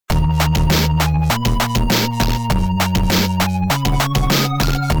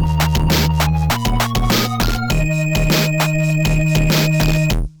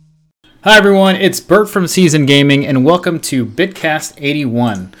Hi everyone, it's Bert from Season Gaming, and welcome to Bitcast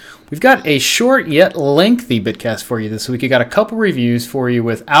 81. We've got a short yet lengthy Bitcast for you this week. We got a couple reviews for you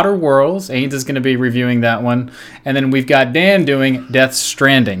with Outer Worlds. Ains is going to be reviewing that one. And then we've got Dan doing Death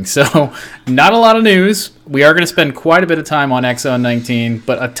Stranding. So, not a lot of news. We are going to spend quite a bit of time on XO19,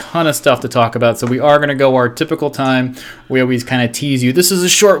 but a ton of stuff to talk about. So we are going to go our typical time. We always kind of tease you, this is a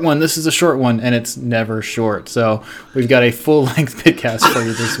short one, and it's never short. So we've got a full-length Bitcast for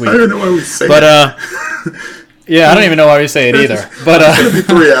you this week. I don't know why we say Yeah, I don't even know why we say it either. But it's gonna be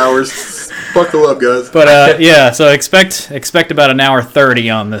 3 hours. Buckle up, guys. But so expect about an hour 30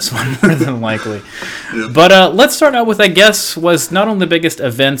 on this one, more than likely. Yeah. But let's start out with, I guess, was not only the biggest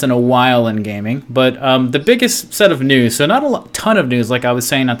event in a while in gaming, but the biggest set of news. So not a ton of news, like I was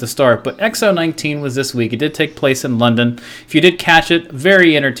saying at the start, but XO19 was this week. It did take place in London. If you did catch it,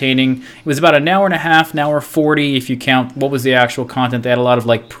 very entertaining. It was about an hour and a half, an hour 40 if you count what was the actual content. They had a lot of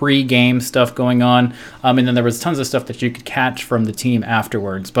like pre-game stuff going on, and then there was tons of stuff that you could catch from the team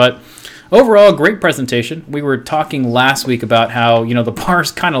afterwards. But overall, great presentation. We were talking last week about how, the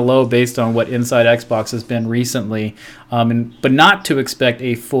bar's kind of low based on what Inside Xbox has been recently, but not to expect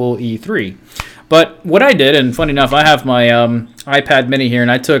a full E3. But what I did, and funny enough, I have my iPad mini here, and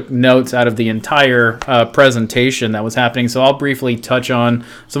I took notes out of the entire presentation that was happening, so I'll briefly touch on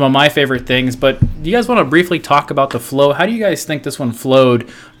some of my favorite things. But do you guys want to briefly talk about the flow? How do you guys think this one flowed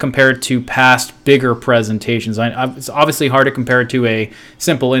compared to past bigger presentations? It's obviously hard to compare it to a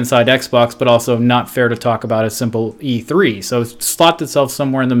simple Inside Xbox, but also not fair to talk about a simple E3. So it's slots itself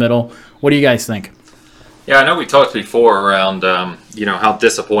somewhere in the middle. What do you guys think? Yeah, I know we talked before around, how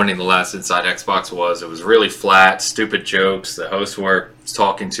disappointing the last Inside Xbox was. It was really flat, stupid jokes. The hosts were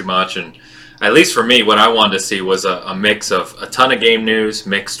talking too much. And at least for me, what I wanted to see was a mix of a ton of game news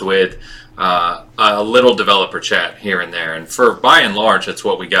mixed with a little developer chat here and there. And by and large, that's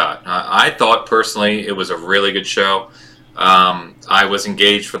what we got. I thought personally it was a really good show. I was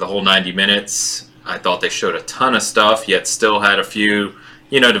engaged for the whole 90 minutes. I thought they showed a ton of stuff, yet still had a few,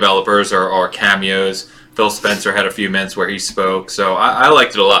 developers or cameos. Phil Spencer had a few minutes where he spoke, so I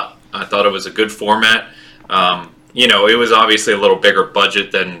liked it a lot. I thought it was a good format. It was obviously a little bigger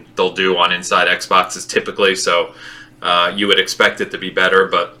budget than they'll do on Inside Xboxes typically, so you would expect it to be better,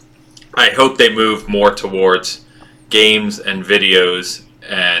 but I hope they move more towards games and videos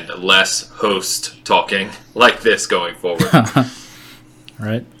and less host talking like this going forward. All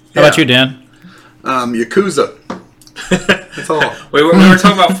right. How about you, Dan? Yakuza. That's all. we were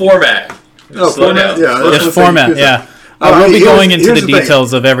talking about format. Format. Yeah, yes, format. Yeah. We'll be going into the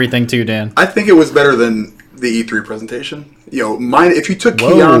details of everything too, Dan. I think it was better than the E3 presentation. If you took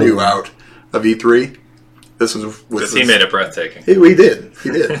Keanu out of E3, this was because he made it breathtaking. He did.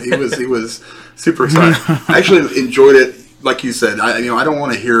 He was super excited. I actually enjoyed it. Like you said, I don't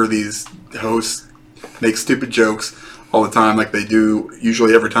want to hear these hosts make stupid jokes all the time like they do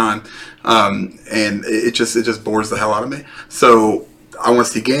usually every time, and it just bores the hell out of me. So I want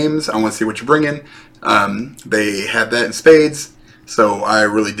to see games. I want to see what you're bringing. They had that in spades, so I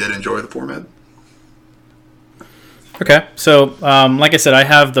really did enjoy the format. Okay, so like I said, I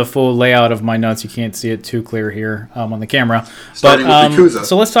have the full layout of my notes. You can't see it too clear here on the camera. Starting with Yakuza.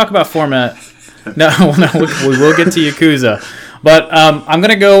 So let's talk about format. No, we will get to Yakuza. But I'm going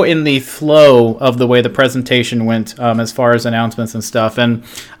to go in the flow of the way the presentation went as far as announcements and stuff. And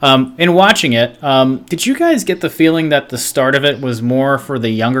in watching it, did you guys get the feeling that the start of it was more for the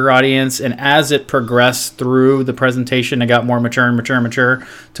younger audience? And as it progressed through the presentation, it got more mature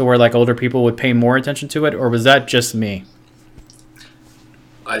to where like older people would pay more attention to it? Or was that just me?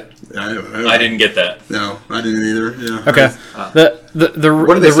 I didn't get that. No, I didn't either. Yeah. Okay.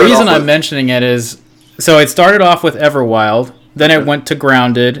 The reason I'm mentioning it is, so it started off with Everwild. Then it went to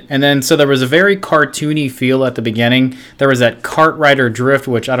Grounded, and then so there was a very cartoony feel at the beginning. There was that Cartwright Drift,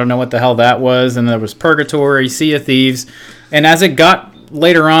 which I don't know what the hell that was, and there was Purgatory, Sea of Thieves, and as it got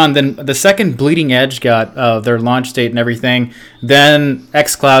later on, then the second Bleeding Edge got their launch date and everything. Then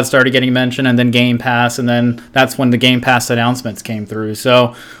xCloud started getting mentioned, and then Game Pass, and then that's when the Game Pass announcements came through.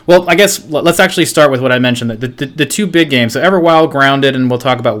 So, well, I guess let's actually start with what I mentioned, the two big games. So Everwild, Grounded, and we'll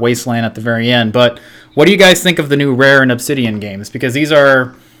talk about Wasteland at the very end. But what do you guys think of the new Rare and Obsidian games? Because these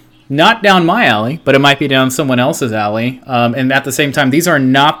are not down my alley, but it might be down someone else's alley. And at the same time, these are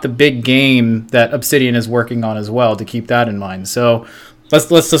not the big game that Obsidian is working on as well, to keep that in mind. So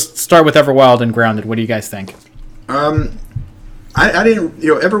let's just start with Everwild and Grounded. What do you guys think? I didn't,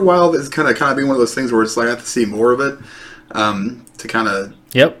 Everwild is kind of being one of those things where it's like I have to see more of it to kind of,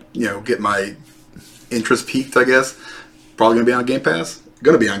 get my interest peaked, I guess. Probably going to be on Game Pass.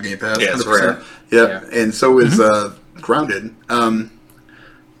 Going to be on Game Pass. Yeah, it's Rare. Yeah, and so is Grounded.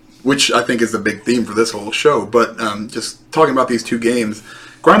 which I think is the big theme for this whole show. But just talking about these two games,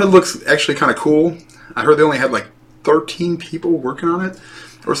 Grounded looks actually kind of cool. I heard they only had like 13 people working on it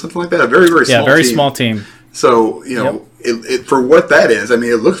or something like that. A very, very small team. Yeah, very small team. So, you know, it for what that is, I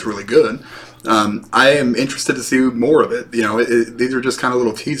mean, it looks really good. I am interested to see more of it. You know, these are just kind of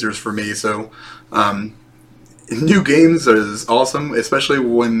little teasers for me. So, new games is awesome, especially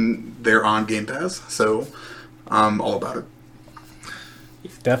when they're on Game Pass. So, I'm all about it.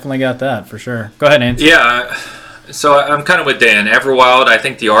 Definitely got that for sure. Go ahead, Nancy. Yeah, so I'm kind of with Dan. Everwild, I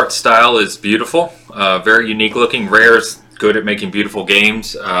think the art style is beautiful, very unique looking. Rare's good at making beautiful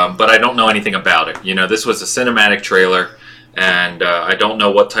games, but I don't know anything about it. You know, this was a cinematic trailer, and I don't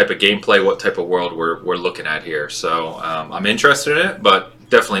know what type of gameplay, what type of world we're looking at here. So I'm interested in it, but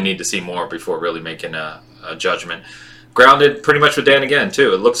definitely need to see more before really making a judgment. Grounded, pretty much with Dan again,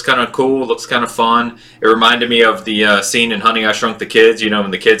 too. It looks kind of cool, looks kind of fun. It reminded me of the scene in Honey, I Shrunk the Kids, you know, when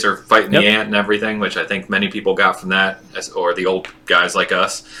the kids are fighting the ant and everything, which I think many people got from that, or the old guys like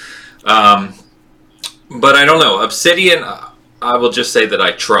us. But I don't know. Obsidian, I will just say that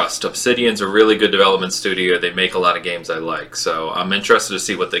I trust. Obsidian's a really good development studio. They make a lot of games I like. So I'm interested to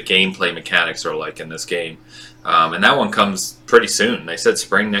see what the gameplay mechanics are like in this game. And that one comes pretty soon. They said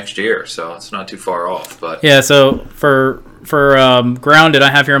spring next year, so it's not too far off. But yeah, so for Grounded, I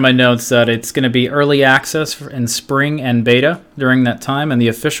have here in my notes that it's going to be early access in spring and beta during that time, and the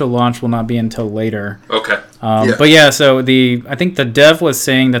official launch will not be until later. Okay. But yeah, so I think the dev was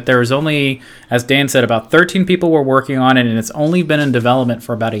saying that there was only, as Dan said, about 13 people were working on it, and it's only been in development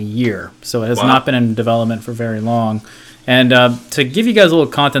for about a year. So it has not been in development for very long. And to give you guys a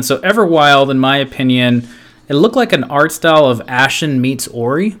little content, so Everwild, in my opinion, it looked like an art style of Ashen meets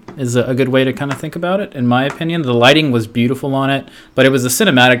Ori is a good way to kind of think about it, in my opinion. The lighting was beautiful on it, but it was a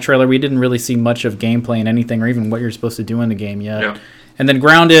cinematic trailer. We didn't really see much of gameplay in anything or even what you're supposed to do in the game yet. Yeah. And then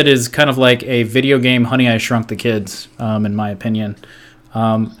Grounded is kind of like a video game Honey, I Shrunk the Kids, in my opinion.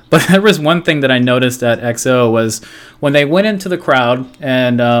 But there was one thing that I noticed at XO was when they went into the crowd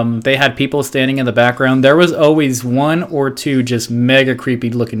and they had people standing in the background, there was always one or two just mega creepy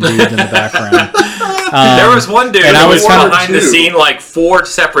looking dudes in the background. There was one dude who was behind the scene like 4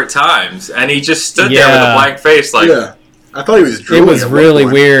 separate times, and he just stood there with a blank face like... Yeah. I thought he was drooling. It was really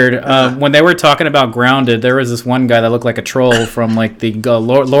weird. When they were talking about Grounded, there was this one guy that looked like a troll from like the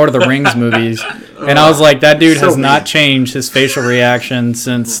Lord of the Rings movies, and I was like, that dude has not changed his facial reaction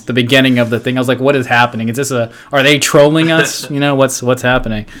since the beginning of the thing. I was like, what is happening? Is this are they trolling us? You know, what's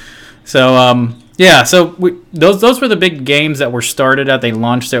happening? So yeah, so those were the big games that were started at. They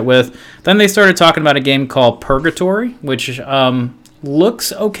launched it with. Then they started talking about a game called Purgatory, which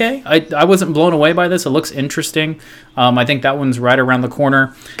looks okay. I wasn't blown away by this. It looks interesting. I think that one's right around the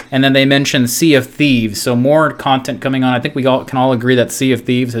corner. And then they mentioned Sea of Thieves, so more content coming on. I think we can all agree that Sea of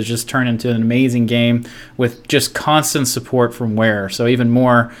Thieves has just turned into an amazing game with just constant support from Rare. So even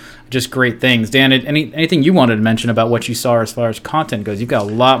more just great things. Dan, anything you wanted to mention about what you saw as far as content goes? You've got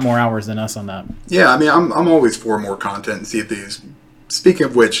a lot more hours than us on that. Yeah, I mean, I'm always for more content in Sea of Thieves. Speaking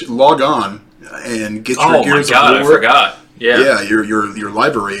of which, log on and get your Gears of War. I forgot. Yeah, your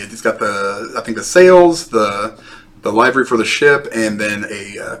library. It's got the sails, the library for the ship, and then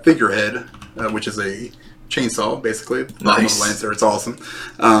a figurehead, which is a chainsaw, basically. Nice. Lancer. It's awesome.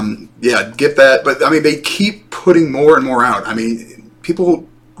 Yeah, get that. But I mean, they keep putting more and more out. I mean, people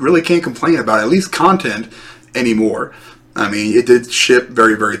really can't complain about at least content anymore. I mean, it did ship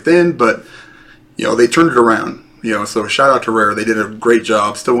very, very thin, but you know, they turned it around. You know, so shout out to Rare. They did a great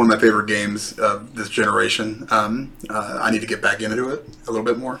job. Still one of my favorite games of this generation. I need to get back into it a little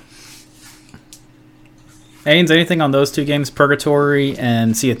bit more. Ains, anything on those two games, Purgatory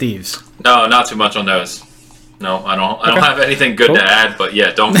and Sea of Thieves? No, not too much on those. No, I don't have anything good to add. But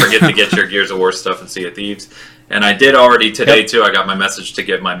yeah, don't forget to get your Gears of War stuff in Sea of Thieves. And I did already today too. I got my message to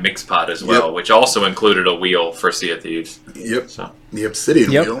get my Mixpod as well, which also included a wheel for Sea of Thieves. Yep. So. The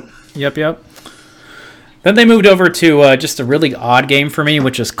Obsidian wheel. Yep. Then they moved over to just a really odd game for me,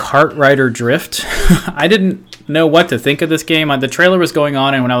 which is Kart Rider Drift. I didn't know what to think of this game. The trailer was going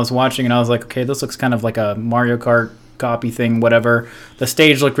on, and when I was watching it, I was like, okay, this looks kind of like a Mario Kart copy thing, whatever. The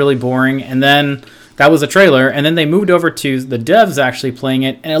stage looked really boring, and then that was a trailer, and then they moved over to the devs actually playing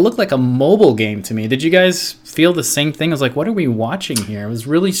it, and it looked like a mobile game to me. Did you guys feel the same thing? I was like, what are we watching here? It was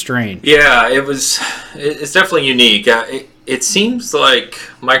really strange. Yeah, it's definitely unique. It seems like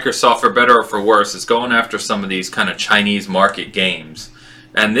Microsoft, for better or for worse, is going after some of these kind of Chinese market games.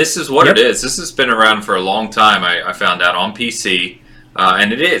 And this is what it is. This has been around for a long time, I found out, on PC.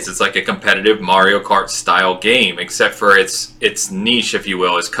 And it is. It's like a competitive Mario Kart style game, except for its niche, if you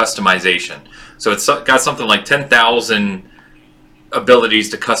will, is customization. So it's got something like 10,000 abilities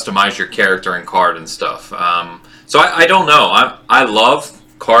to customize your character and card and stuff. So I don't know. I love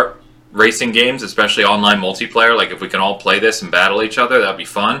kart racing games, especially online multiplayer. Like, if we can all play this and battle each other, that'd be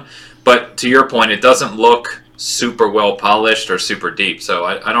fun. But to your point, it doesn't look super well polished or super deep, so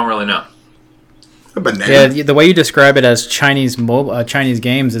I don't really know. Yeah, the way you describe it as Chinese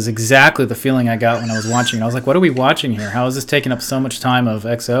games is exactly the feeling I got when I was watching. I was like, what are we watching here? How is this taking up so much time of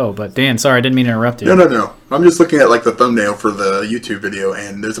XO? But Dan, sorry, I didn't mean to interrupt you. No. I'm just looking at like the thumbnail for the YouTube video,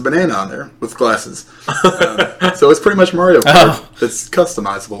 and there's a banana on there with glasses. So it's pretty much Mario Kart. It's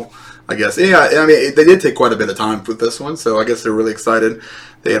customizable, I guess. Yeah, I mean, they did take quite a bit of time with this one, so I guess they're really excited.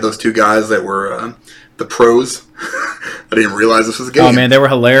 They had those two guys that were the pros. I didn't realize this was a game. Oh man, they were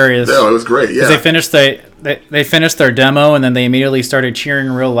hilarious. Yeah, it was great. Yeah, they finished their demo, and then they immediately started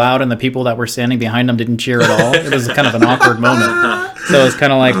cheering real loud, and the people that were standing behind them didn't cheer at all. It was kind of an awkward moment. So it was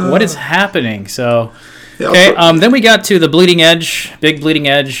kind of like, what is happening? So. Okay, then we got to the big Bleeding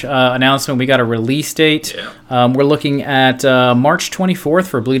Edge announcement. We got a release date. Yeah. We're looking at March 24th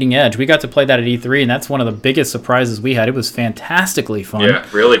for Bleeding Edge. We got to play that at E3, and that's one of the biggest surprises we had. It was fantastically fun. Yeah,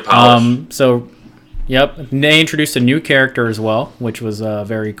 really polished. Yep, they introduced a new character as well, which was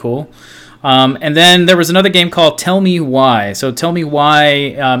very cool. And then there was another game called Tell Me Why. So Tell Me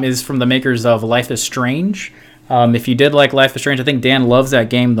Why is from the makers of Life is Strange. If you did like Life is Strange, I think Dan loves that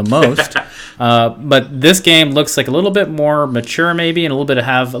game the most. But this game looks like a little bit more mature maybe, and a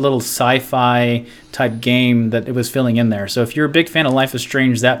little sci-fi type game that it was filling in there. So if you're a big fan of Life is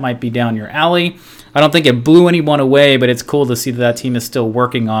Strange, that might be down your alley. I don't think it blew anyone away, but it's cool to see that team is still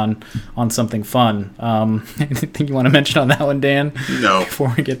working on something fun. Anything you want to mention on that one, Dan? No.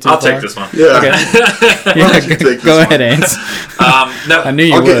 Before we get too I'll far? take this one. Yeah. Okay. Go ahead, Ains. No, I knew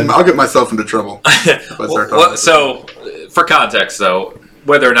you would. I'll get myself into trouble. So, for context, though,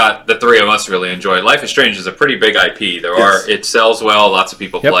 whether or not the three of us really enjoy it, Life is Strange is a pretty big IP. It sells well. Lots of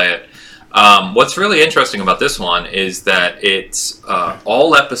people play it. What's really interesting about this one is that it's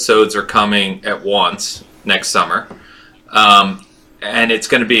all episodes are coming at once next summer, and it's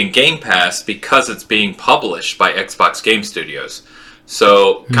going to be in Game Pass because it's being published by Xbox Game Studios.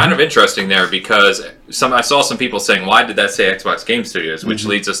 So kind of interesting there, because I saw some people saying, why did that say Xbox Game Studios? Which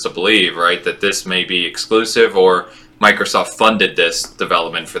leads us to believe, right, that this may be exclusive, or Microsoft funded this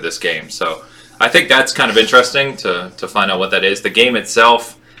development for this game. So I think that's kind of interesting to find out what that is. The game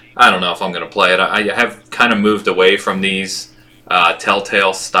itself, I don't know if I'm going to play it. I have kind of moved away from these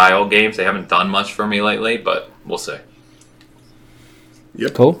Telltale style games. They haven't done much for me lately, but we'll see.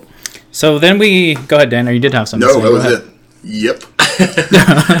 Yep. Cool. So then go ahead, Dan, or you did have something to say. No, that was it. Yep.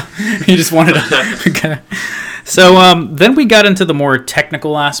 You just wanted to... Okay. So then we got into the more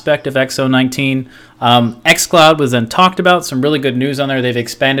technical aspect of XO19. xCloud was then talked about. Some really good news on there. They've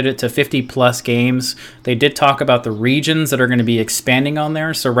expanded it to 50-plus games. They did talk about the regions that are going to be expanding on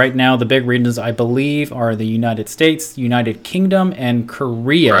there. So right now, the big regions, I believe, are the United States, United Kingdom, and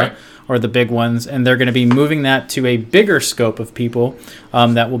Korea. Right. Are the big ones, and they're going to be moving that to a bigger scope of people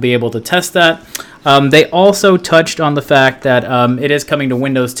that will be able to test that. They also touched on the fact that it is coming to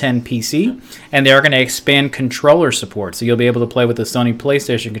Windows 10 PC, and they are going to expand controller support, so you'll be able to play with the Sony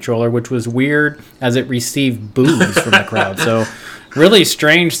PlayStation controller, which was weird as it received boos from the crowd. So really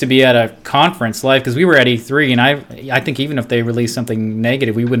strange to be at a conference live, because we were at E3, and I think even if they released something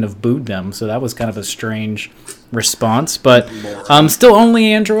negative, we wouldn't have booed them, so that was kind of a strange response. But still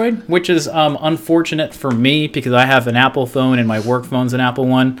only Android, which is unfortunate for me, because I have an Apple phone and my work phone's an Apple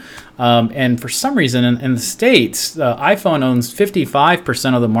one. And for some reason in the States, iPhone owns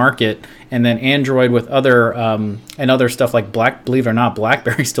 55% of the market, and then Android with other and other stuff like believe it or not,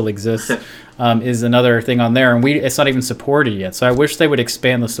 BlackBerry still exists, is another thing on there, and it's not even supported yet. So I wish they would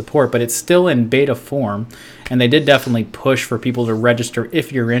expand the support, but it's still in beta form, and they did definitely push for people to register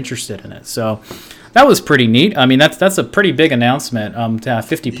if you're interested in it. So that was pretty neat. I mean, that's a pretty big announcement to have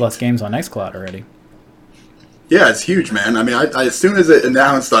 50-plus games on xCloud already. Yeah, it's huge, man. I mean, I as soon as it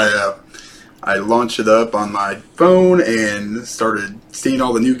announced, I launched it up on my phone and started seeing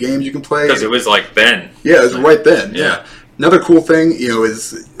all the new games you can play. Because it was like then. Yeah, it was right then. Yeah. Another cool thing,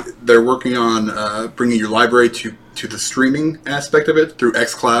 is they're working on bringing your library to the streaming aspect of it through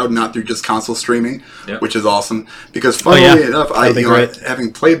xCloud, not through just console streaming, which is awesome. Because funnily enough,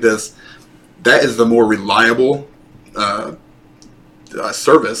 having played this, that is the more reliable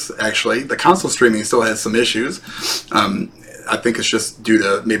service, actually. The console streaming still has some issues. I think it's just due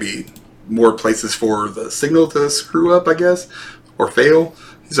to maybe more places for the signal to screw up, I guess, or fail.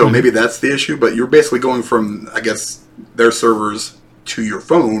 So maybe that's the issue. But you're basically going from, I guess, their servers to your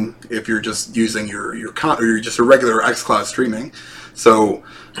phone if you're just using or you're just a regular xCloud streaming. So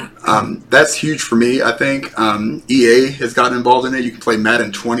that's huge for me. I think EA has gotten involved in it. You can play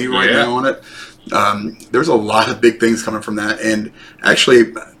Madden 20 right now on it. There's a lot of big things coming from that. And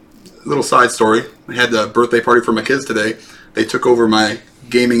actually, little side story, I had the birthday party for my kids today. They took over my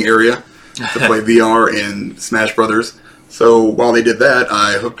gaming area to play VR and Smash Brothers. So while they did that,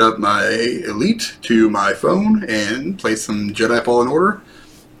 I hooked up my Elite to my phone and played some Jedi Fallen Order.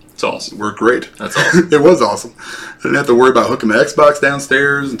 It's awesome. Worked great. That's awesome. It was awesome. I didn't have to worry about hooking my Xbox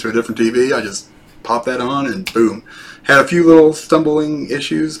downstairs into a different TV. I just popped that on and boom. Had a few little stumbling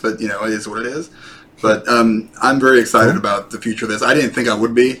issues, but it is what it is. But I'm very excited about the future of this. I didn't think I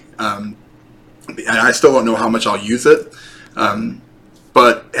would be. And I still don't know how much I'll use it.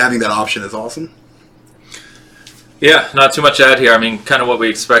 But having that option is awesome. Yeah, not too much to add here. I mean, kind of what we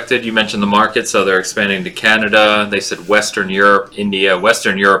expected. You mentioned the market, so they're expanding to Canada. They said Western Europe, India.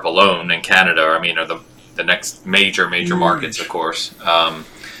 Western Europe alone and Canada, are the next major markets, of course. And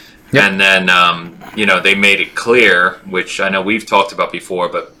then, they made it clear, which I know we've talked about before,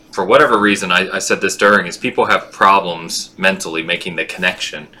 but for whatever reason, I said this during, is people have problems mentally making the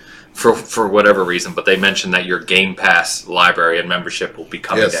connection for whatever reason, but they mentioned that your Game Pass library and membership will be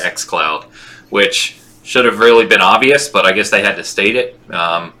coming to xCloud, which should have really been obvious, but I guess they had to state it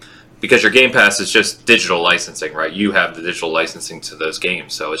because your Game Pass is just digital licensing, right? You have the digital licensing to those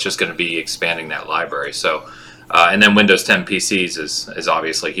games, so it's just going to be expanding that library. So, and then Windows 10 PCs is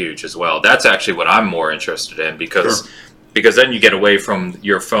obviously huge as well. That's actually what I'm more interested in because then you get away from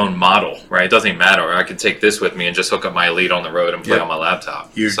your phone model, right? It doesn't even matter. I can take this with me and just hook up my Elite on the road and play on my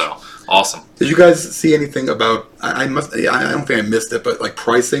laptop. Huge. So awesome. Did you guys see anything about? I don't think I missed it, but like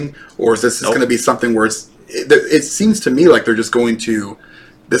pricing, or is this just going to be something where it seems to me like they're just going to.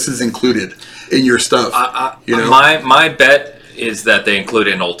 This is included in your stuff. My bet is that they include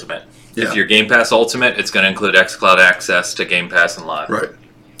it in Ultimate. Yeah. If you're Game Pass Ultimate, it's going to include xCloud access to Game Pass and Live. Right.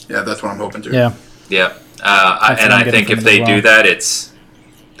 Yeah, that's what I'm hoping to. Yeah. Yeah. I think if they do that,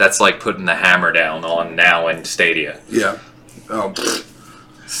 that's like putting the hammer down on Now and Stadia. Yeah. Oh,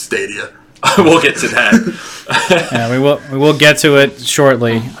 Stadia. We'll get to that. Yeah, we will get to it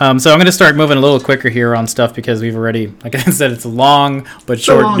shortly. So I'm going to start moving a little quicker here on stuff because we've already, like I said, it's a long but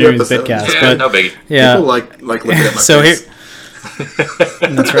short news bitcast. Yeah, but no biggie. Yeah. People like looking at my so face.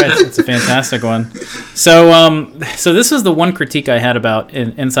 That's right. It's a fantastic one. So this is the one critique I had about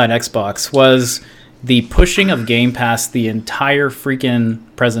Inside Xbox was the pushing of Game Pass the entire freaking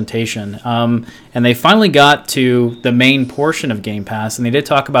presentation. And they finally got to the main portion of Game Pass, and they did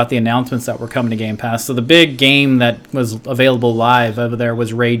talk about the announcements that were coming to Game Pass. So the big game that was available live over there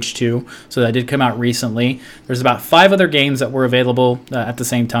was Rage 2. So that did come out recently. There's about 5 other games that were available at the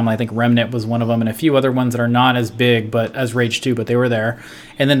same time. I think Remnant was one of them, and a few other ones that are not as big but as Rage 2, but they were there.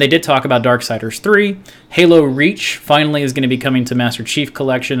 And then they did talk about Darksiders 3. Halo Reach finally is going to be coming to Master Chief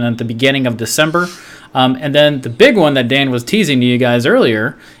Collection at the beginning of December. And then the big one that Dan was teasing to you guys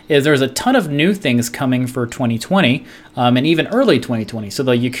earlier is there's a ton of new things coming for 2020 and even early 2020. So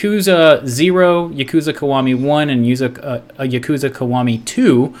the Yakuza 0, Yakuza Kiwami 1, and Yakuza Kiwami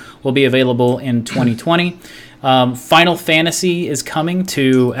 2 will be available in 2020. Final Fantasy is coming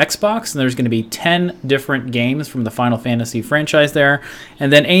to Xbox, and there's going to be 10 different games from the Final Fantasy franchise there.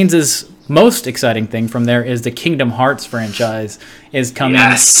 And then Ains's most exciting thing from there is the Kingdom Hearts franchise is coming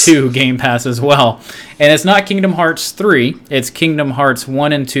to Game Pass as well. And it's not Kingdom Hearts 3, it's Kingdom Hearts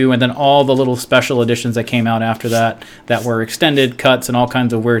 1 and 2, and then all the little special editions that came out after that were extended cuts and all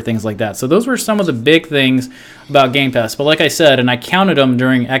kinds of weird things like that. So those were some of the big things about Game Pass. But like I said, and I counted them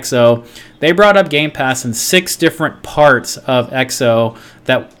during XO, they brought up Game Pass in 6 different parts of XO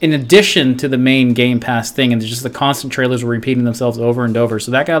that in addition to the main Game Pass thing, and just the constant trailers were repeating themselves over and over.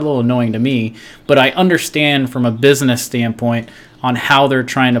 So that got a little annoying to me, but I understand from a business standpoint on how they're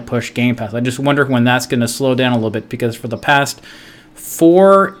trying to push Game Pass. I just wonder when that's going to slow down a little bit, because for the past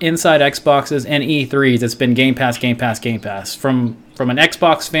 4 Inside Xboxes and E3s, it's been Game Pass, Game Pass, Game Pass. From an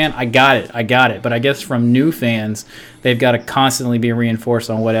Xbox fan, I got it. But I guess from new fans, they've got to constantly be reinforced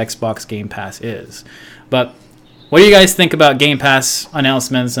on what Xbox Game Pass is. But what do you guys think about Game Pass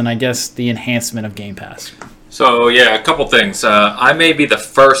announcements and I guess the enhancement of Game Pass? So, yeah, a couple things. I may be the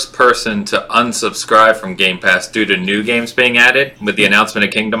first person to unsubscribe from Game Pass due to new games being added with the announcement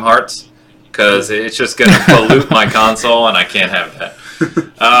of Kingdom Hearts, because it's just going to pollute my console, and I can't have that.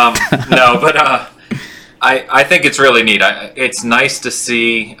 I think it's really neat. It's nice to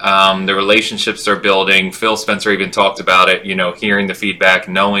see the relationships they're building. Phil Spencer even talked about it, hearing the feedback,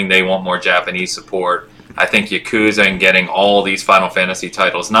 knowing they want more Japanese support. I think Yakuza and getting all these Final Fantasy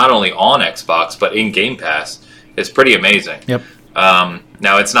titles, not only on Xbox, but in Game Pass, is pretty amazing. Yep.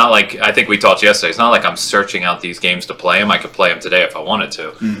 Now, it's not like, I think we talked yesterday, it's not like I'm searching out these games to play them. I could play them today if I wanted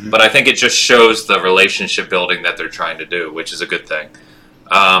to. Mm-hmm. But I think it just shows the relationship building that they're trying to do, which is a good thing.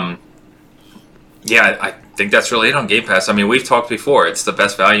 Yeah, I think that's really it on Game Pass. I mean, we've talked before. It's the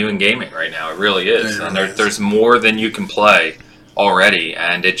best value in gaming right now. It really is. It And really is. there's more than you can play already,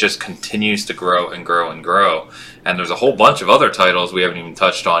 and it just continues to grow and grow and grow. And there's a whole bunch of other titles we haven't even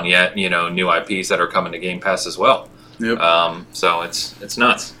touched on yet, new IPs that are coming to Game Pass as well. Yep. So it's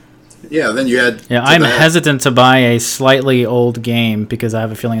nuts. Yeah, then you had... Yeah, to I'm that- hesitant to buy a slightly old game because I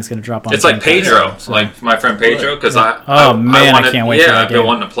have a feeling it's going to drop on. It's like Game Pass, Pedro, so- like my friend Pedro, because Yeah. I I can't wait for that I've been game.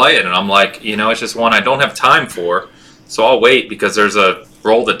 wanting to play it, and I'm like, it's just one I don't have time for, so I'll wait because there's a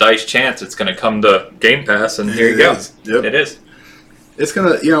roll the dice chance it's going to come to Game Pass, and here you go. is. Yep. It is. It's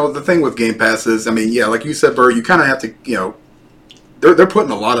going to... the thing with Game Pass is, I mean, yeah, like you said, Bert, you kind of have to, they're putting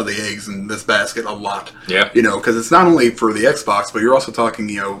a lot of the eggs in this basket, a lot. Yeah. Because it's not only for the Xbox, but you're also talking,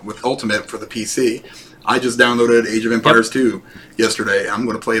 with Ultimate for the PC. I just downloaded Age of Empires 2 yesterday. I'm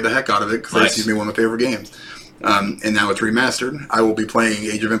going to play the heck out of it because Nice. it's one of my favorite games. And now it's remastered. I will be playing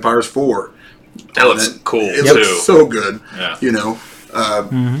Age of Empires 4. That looks cool, It too. looks so good. Yeah.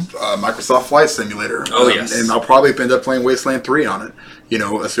 Microsoft Flight Simulator. Oh, yes. And I'll probably end up playing Wasteland 3 on it,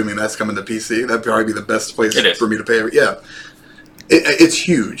 assuming that's coming to PC. That'd probably be the best place It is. for me to pay. Yeah. It's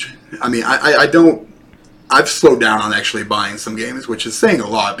huge. I mean, I don't... I've slowed down on actually buying some games, which is saying a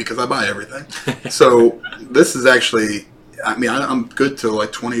lot because I buy everything. So this is actually... I mean, I'm good to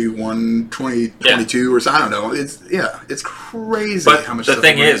like 21, 20, 22 or so. I don't know. It's crazy But how much the stuff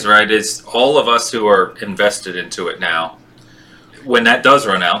thing we're is, right, is all of us who are invested into it now, when that does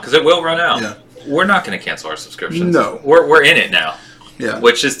run out, because it will run out, Yeah. we're not going to cancel our subscriptions. No. We're in it now, Yeah,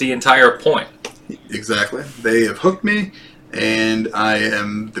 which is the entire point. exactly. They have hooked me, and I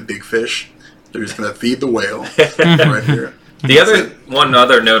am the big fish. They're just going to feed the whale right here. One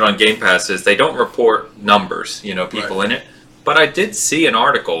other note on Game Pass is they don't report numbers, people Right. in it. But I did see an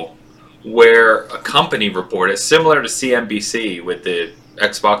article where a company reported, similar to CNBC with the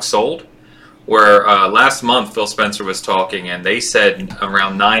Xbox sold, where last month Phil Spencer was talking and they said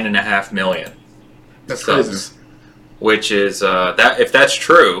around 9.5 million That's subs, crazy. which is that if that's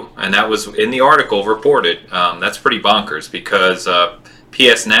true, and that was in the article reported, that's pretty bonkers because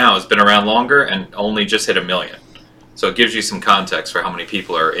PS Now has been around longer and only just hit 1 million. So it gives you some context for how many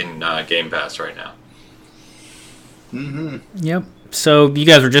people are in Game Pass right now. Mm-hmm. Yep. So you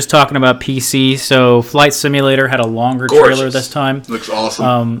guys were just talking about PC. So Flight Simulator had a longer Gorgeous. trailer this time. Looks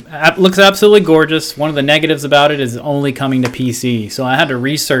awesome. Looks absolutely gorgeous. One of the negatives about it is only coming to PC. So I had to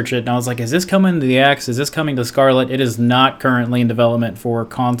research it, and I was like, is this coming to the X? Is this coming to Scarlet? It is not currently in development for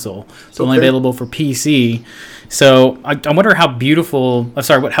console. It's only Okay. available for PC. So I wonder how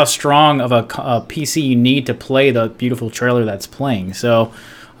how strong of a PC you need to play the beautiful trailer that's playing. So...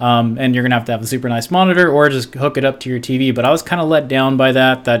 and you're going to have a super nice monitor or just hook it up to your TV. But I was kind of let down by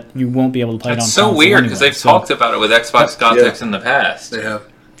that you won't be able to play it on It's so console weird because anyway. they've talked about it with Xbox context in the past. They have.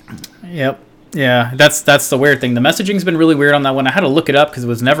 Yep. Yeah, that's the weird thing. The messaging's been really weird on that one. I had to look it up because it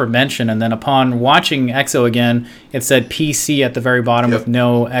was never mentioned. And then upon watching EXO again, it said PC at the very bottom Yep. with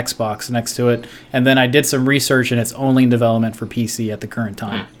no Xbox next to it. And then I did some research, and it's only in development for PC at the current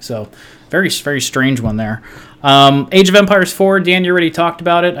time. So very, very strange one there. Age of Empires 4, Dan, you already talked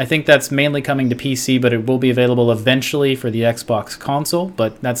about it. I think that's mainly coming to PC, but it will be available eventually for the Xbox console.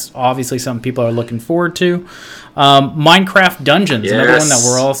 But that's obviously something people are looking forward to. Minecraft Dungeons, another one that Yes.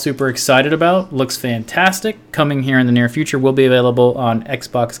 we're all super excited about. Looks fantastic. Coming here in the near future, will be available on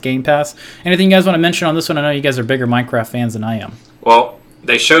Xbox Game Pass. Anything you guys want to mention on this one? I know you guys are bigger Minecraft fans than I am. Well,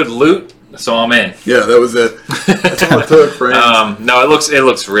 they showed loot, so I'm in. Yeah, that was it. That's all it took, friends. No, it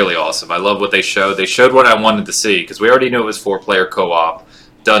looks really awesome. I love what they showed. They showed what I wanted to see because we already knew it was 4-player co-op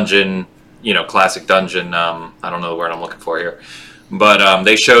dungeon, classic dungeon. I don't know the word I'm looking for here, but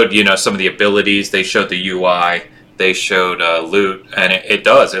they showed some of the abilities. They showed the UI. They showed loot, and it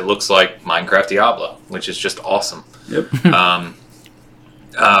does. It looks like Minecraft Diablo, which is just awesome. Yep.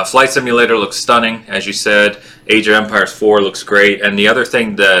 Flight Simulator looks stunning, as you said. Age of Empires 4 looks great. And the other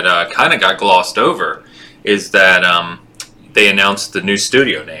thing that kind of got glossed over is that they announced the new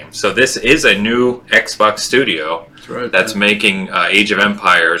studio name. So this is a new Xbox studio That's right. that's making Age of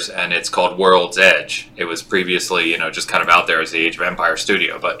Empires, and it's called World's Edge. It was previously, just kind of out there as the Age of Empires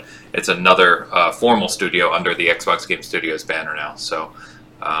studio, but it's another formal studio under the Xbox Game Studios banner now. So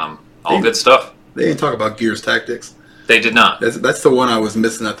all good stuff. They didn't talk about Gears Tactics. They did not. That's the one I was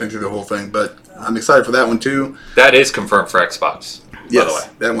missing, I think, through the whole thing. But I'm excited for that one, too. That is confirmed for Xbox, by the Yes, way.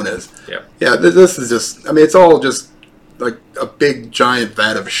 that one is. Yep. Yeah, this is just... I mean, it's all just like a big, giant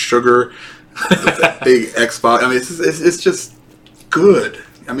vat of sugar. That big Xbox. I mean, it's just... good.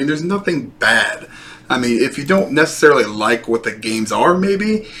 I mean, there's nothing bad. I mean, if you don't necessarily like what the games are,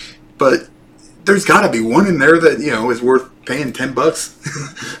 maybe, but there's got to be one in there that, is worth paying $10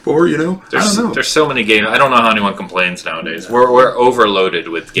 for, I don't know. There's so many games. I don't know how anyone complains nowadays. We're overloaded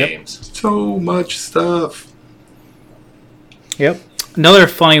with games. So much stuff. Yep. Another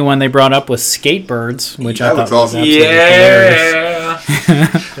funny one they brought up was Skatebirds, which I thought was awesome. absolutely hilarious.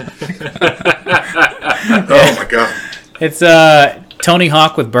 Oh my god! It's Tony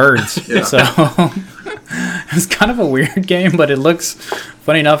Hawk with birds. Yeah. So it's kind of a weird game, but it looks,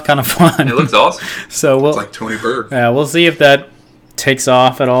 funny enough, kind of fun. It looks awesome. So It's like Tony Bird. yeah, we'll see if that takes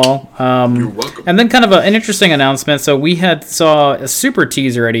off at all. You're welcome. And then kind of an interesting announcement. So we saw a super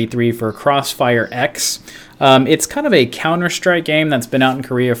teaser at E3 for Crossfire X. It's kind of a Counter-Strike game that's been out in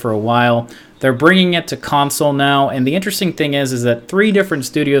Korea for a while. They're bringing it to console now, and the interesting thing is that 3 different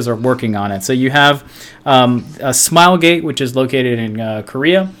studios are working on it. So you have Smilegate, which is located in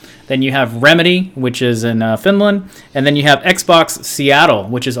Korea. Then you have Remedy, which is in Finland. And then you have Xbox Seattle,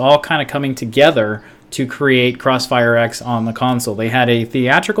 which is all kind of coming together to create Crossfire X on the console. They had a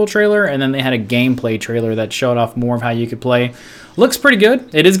theatrical trailer, and then they had a gameplay trailer that showed off more of how you could play. Looks pretty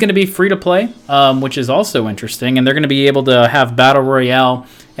good. It is going to be free to play, which is also interesting. And they're going to be able to have Battle Royale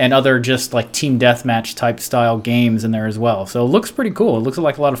and other just like team deathmatch type style games in there as well. So it looks pretty cool. It looks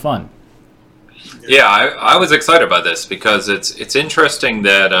like a lot of fun. Yeah, I was excited by this because it's interesting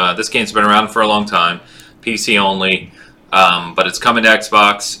that this game's been around for a long time, PC only, but it's coming to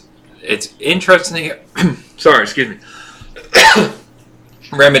Xbox. It's interesting. Sorry, excuse me.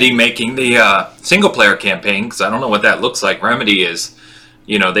 Remedy making the single-player campaign, because I don't know what that looks like. Remedy is,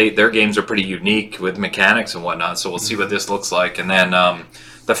 their games are pretty unique with mechanics and whatnot, so we'll see what this looks like. And then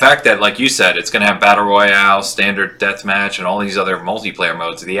the fact that, like you said, it's going to have Battle Royale, Standard Deathmatch, and all these other multiplayer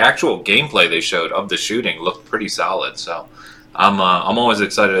modes. The actual gameplay they showed of the shooting looked pretty solid, so I'm always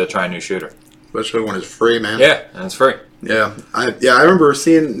excited to try a new shooter. Especially when it's free, man. Yeah, and it's free. Yeah, I remember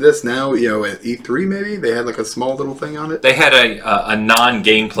seeing this now. At E3 maybe they had like a small little thing on it. They had a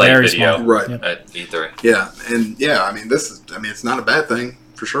non-gameplay Very video small. Right. at E3. Yeah, and I mean it's not a bad thing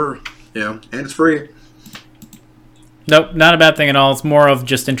for sure. And it's free. Nope, not a bad thing at all. It's more of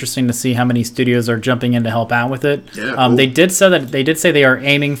just interesting to see how many studios are jumping in to help out with it. Yeah, cool. They did say they are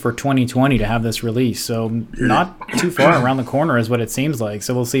aiming for 2020 to have this release, so not too far around the corner is what it seems like.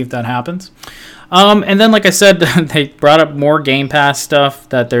 So we'll see if that happens. And then, like I said, they brought up more Game Pass stuff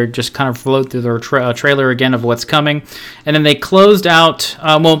that they're just kind of float through their trailer again of what's coming. And then they closed out,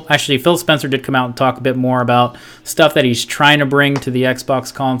 actually, Phil Spencer did come out and talk a bit more about stuff that he's trying to bring to the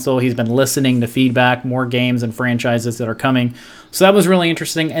Xbox console. He's been listening to feedback, more games and franchises that are coming. So that was really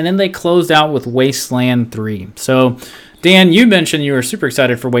interesting. And then they closed out with Wasteland 3. So, Dan, you mentioned you were super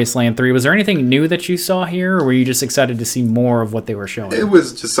excited for Wasteland 3. Was there anything new that you saw here, or were you just excited to see more of what they were showing? It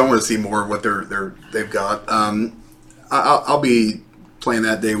was just I want to see more of what they've got. I'll be playing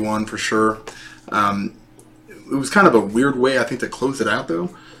that day one for sure. It was kind of a weird way, I think, to close it out, though.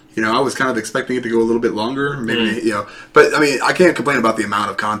 I was kind of expecting it to go a little bit longer, maybe. But I mean, I can't complain about the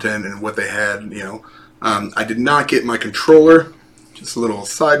amount of content and what they had. I did not get my controller. Just a little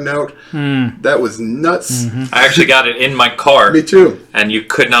side note. That was nuts. Mm-hmm. I actually got it in my cart. Me too. And you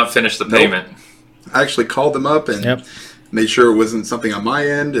could not finish the payment. I actually called them up and made sure it wasn't something on my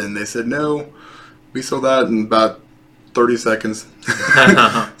end, and they said no. We sold out in about 30 seconds.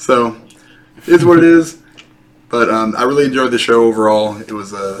 So it's what it is. But I really enjoyed the show overall. It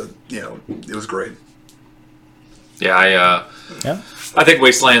was it was great. Yeah, I think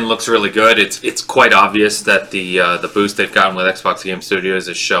Wasteland looks really good. It's quite obvious that the boost they've gotten with Xbox Game Studios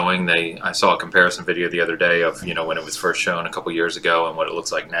is showing. I saw a comparison video the other day of when it was first shown a couple years ago and what it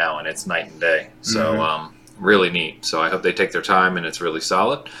looks like now, and it's night and day. So really neat. So I hope they take their time and it's really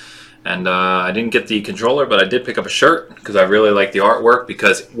solid. And I didn't get the controller, but I did pick up a shirt because I really like the artwork,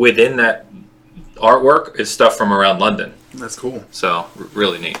 because within that artwork is stuff from around London. That's cool. So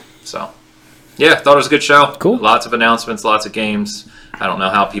really neat. So yeah, thought it was a good show. Cool. Lots of announcements, lots of games. I don't know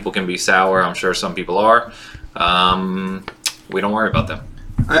how people can be sour. I'm sure some people are. We don't worry about them.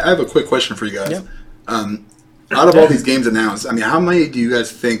 I have a quick question for you guys. Yep. Out of all these games announced, I mean, how many do you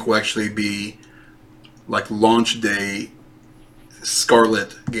guys think will actually be like launch day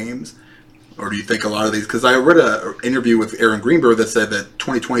Scarlet games? Or do you think a lot of these... Because I read an interview with Aaron Greenberg that said that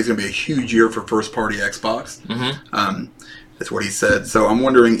 2020 is going to be a huge year for first-party Xbox. Mm-hmm. That's what he said. So I'm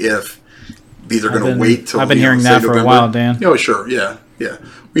wondering if these are going to wait till... I've been hearing that for November. a while, Dan. Oh, sure. Yeah.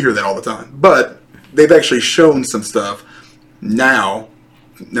 We hear that all the time. But they've actually shown some stuff now.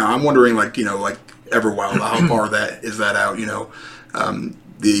 Now, I'm wondering, like Everwild, how far that out,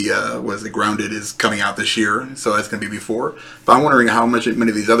 was it Grounded is coming out this year, so that's going to be before. But I'm wondering how many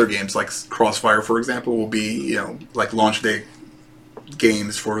of these other games, like Crossfire, for example, will be like launch day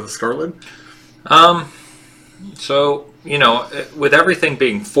games for the Scarlet. So with everything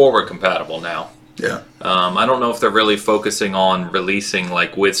being forward compatible now. Yeah. I don't know if they're really focusing on releasing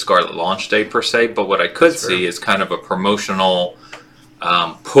like with Scarlet launch day per se, but what I could see is kind of a promotional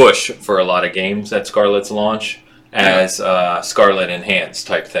push for a lot of games at Scarlet's launch as Scarlet Enhanced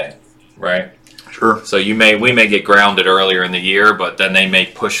type thing, right? Sure. So we may get Grounded earlier in the year, but then they may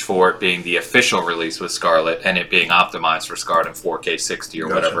push for it being the official release with Scarlet and it being optimized for Scarlet in 4K 60 or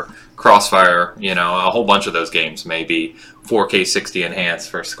whatever. Crossfire, a whole bunch of those games may be 4K 60 enhanced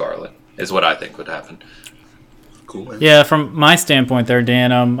for Scarlet, is what I think would happen. Cool. Yeah, from my standpoint there,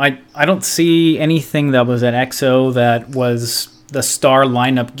 Dan, I don't see anything that was at EXO that was the star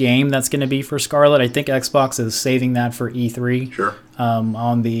lineup game that's going to be for Scarlet. I think Xbox is saving that for E3. Sure.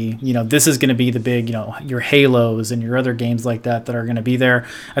 On the, this is going to be the big, your Halos and your other games like that are going to be there.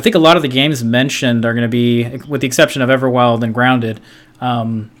 I think a lot of the games mentioned are going to be, with the exception of Everwild and Grounded,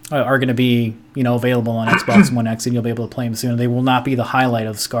 are going to be, available on Xbox One X, and you'll be able to play them soon. They will not be the highlight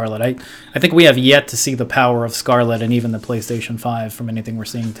of Scarlet. I think we have yet to see the power of Scarlet and even the PlayStation 5 from anything we're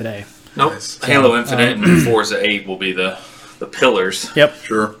seeing today. Nope. Nice. Halo Infinite and Forza 8 will be the pillars. Yep.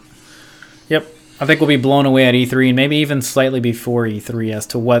 Sure. Yep. I think we'll be blown away at E3 and maybe even slightly before E3 as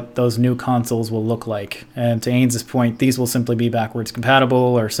to what those new consoles will look like. And to Ains's point, these will simply be backwards compatible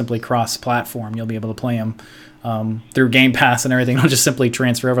or simply cross-platform. You'll be able to play them through Game Pass and everything. They'll just simply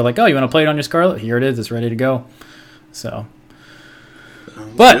transfer over like, oh, you want to play it on your Scarlet? Here it is. It's ready to go. So,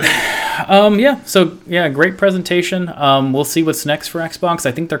 but great presentation. We'll see what's next for Xbox.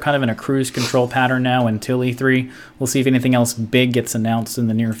 I think they're kind of in a cruise control pattern now until E3. We'll see if anything else big gets announced in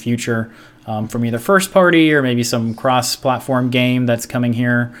the near future from either first party or maybe some cross-platform game that's coming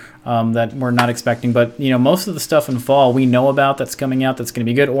here that we're not expecting. But, most of the stuff in fall we know about that's coming out that's going to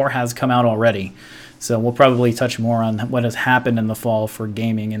be good or has come out already. So we'll probably touch more on what has happened in the fall for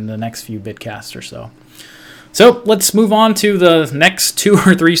gaming in the next few vidcasts or so. So let's move on to the next 2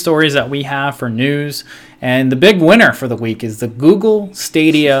 or 3 stories that we have for news. And the big winner for the week is the Google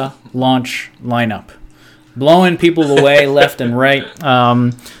Stadia launch lineup. Blowing people away left and right.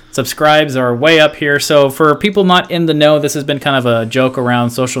 Subscribes are way up here. So for people not in the know, this has been kind of a joke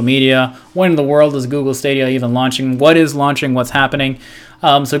around social media. When in the world is Google Stadia even launching? What is launching? What's happening?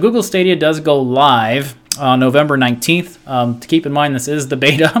 So Google Stadia does go live on November 19th. To keep in mind, this is the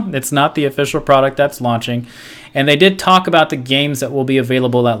beta. It's not the official product that's launching. And they did talk about the games that will be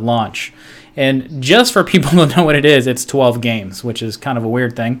available at launch. And just for people to know what it is, it's 12 games, which is kind of a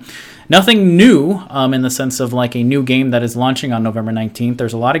weird thing. Nothing new in the sense of like a new game that is launching on November 19th.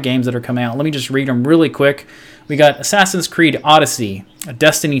 There's a lot of games that are coming out. Let me just read them really quick. We got Assassin's Creed Odyssey,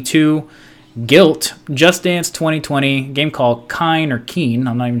 Destiny 2, Guilt, Just Dance 2020, a game called Kine or Keen.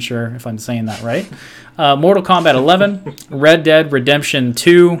 I'm not even sure if I'm saying that right. Mortal Kombat 11, Red Dead Redemption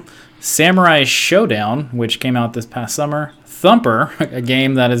 2, Samurai Showdown, which came out this past summer, Thumper, a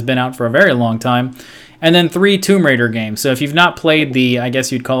game that has been out for a very long time, and then 3 Tomb Raider games. So if you've not played I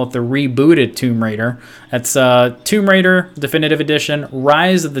guess you'd call it the rebooted Tomb Raider, that's Tomb Raider Definitive Edition,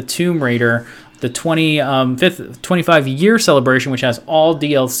 Rise of the Tomb Raider, the 25-year celebration, which has all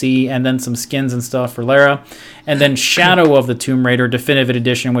DLC and then some skins and stuff for Lara, and then Shadow of the Tomb Raider Definitive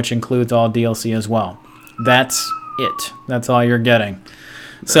Edition, which includes all DLC as well. That's it. That's all you're getting.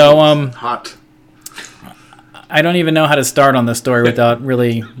 So hot. I don't even know how to start on this story without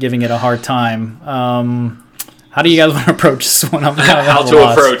really giving it a hard time. How do you guys want to approach this one? How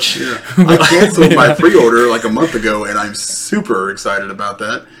to approach? Yeah. I canceled my pre-order like a month ago, and I'm super excited about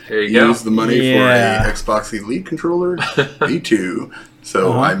that. There you go. Used the money for a Xbox Elite controller, V2.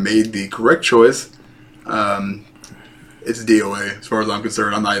 So I made the correct choice. It's DOA as far as I'm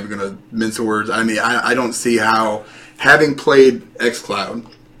concerned. I'm not even going to mince words. I mean, I don't see how, having played xCloud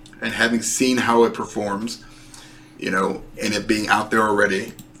and having seen how it performs, and it being out there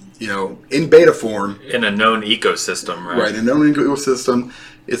already, in beta form. In a known ecosystem, right? Right, in a known ecosystem.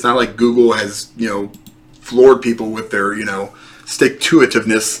 It's not like Google has, floored people with their,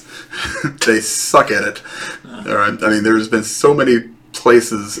 stick-to-itiveness. They suck at it. All right. I mean, there's been so many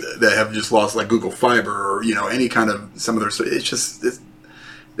places that have just lost, like Google Fiber or, any kind of some of their...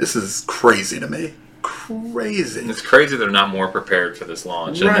 this is crazy to me. Crazy. It's crazy they're not more prepared for this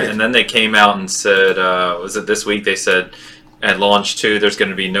launch. Right. And then they came out and said, was it this week? They said at launch 2, there's going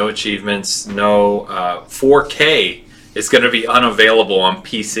to be no achievements, no 4K is going to be unavailable on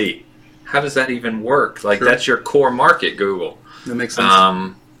PC. How does that even work? Like, That's your core market, Google. That makes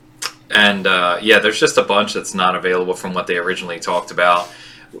sense. There's just a bunch that's not available from what they originally talked about.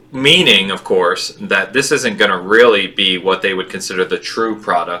 Meaning, of course, that this isn't going to really be what they would consider the true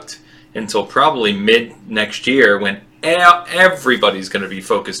product until probably mid next year, when everybody's going to be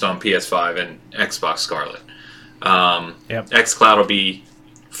focused on PS5 and Xbox Scarlet. xCloud will be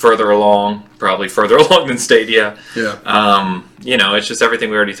further along, probably further along than Stadia. Yeah. It's just everything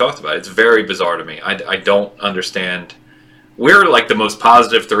we already talked about. It's very bizarre to me. I don't understand. We're like the most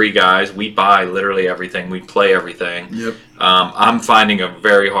positive three guys. We buy literally everything. We play everything. Yep. I'm finding a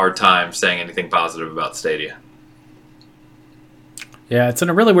very hard time saying anything positive about Stadia. Yeah, it's in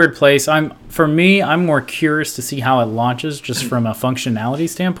a really weird place. I'm more curious to see how it launches just from a functionality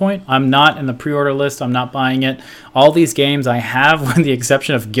standpoint. I'm not in the pre-order list. I'm not buying it. All these games I have, with the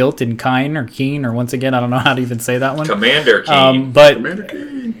exception of Guilt and Keen, or once again, I don't know how to even say that one. Commander Keen. Commander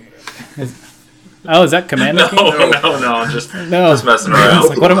Keen. Is that Commander Keen? No, I'm just messing around. I was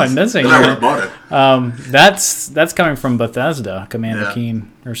like, what am I missing I here? bought it. That's coming from Bethesda, Commander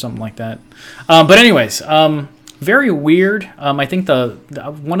Keen, or something like that. But anyways, very weird. I think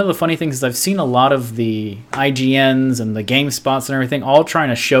one of the funny things is I've seen a lot of the IGNs and the GameSpots and everything all trying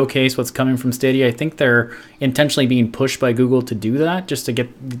to showcase what's coming from Stadia. I think they're intentionally being pushed by Google to do that, just to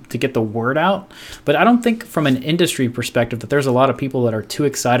get the word out. But I don't think from an industry perspective that there's a lot of people that are too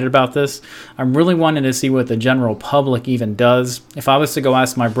excited about this. I'm really wanting to see what the general public even does. If I was to go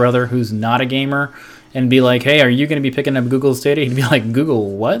ask my brother, who's not a gamer, and be like, hey, are you going to be picking up Google Stadia? He'd be like,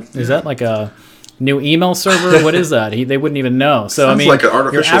 Google what? Is that like a new email server? What is that? They wouldn't even know. So Sounds like an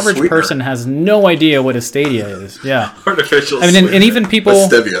your average sweetener. person has no idea what a Stadia is. Yeah, Artificial. and even people.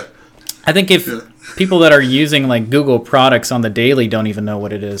 Stevia. I think if people that are using like Google products on the daily don't even know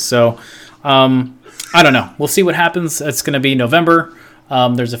what it is. So I don't know. We'll see what happens. It's going to be November.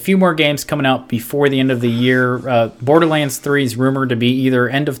 There's a few more games coming out before the end of the year. Borderlands 3 is rumored to be either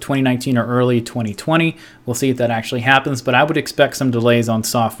end of 2019 or early 2020. We'll see if that actually happens, but I would expect some delays on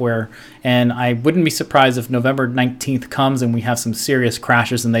software, and I wouldn't be surprised if November 19th comes and we have some serious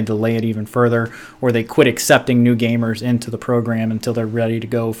crashes and they delay it even further, or they quit accepting new gamers into the program until they're ready to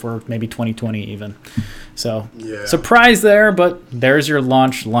go for maybe 2020 even. So, surprise there, but there's your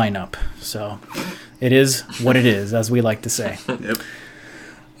launch lineup. So, it is what it is, as we like to say. Yep.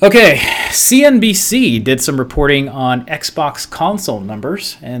 Okay, CNBC did some reporting on Xbox console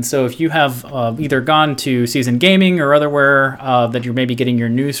numbers, and so if you have either gone to Season Gaming or otherwhere that you're maybe getting your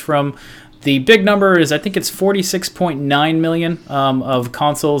news from, the big number is, I think it's 46.9 million of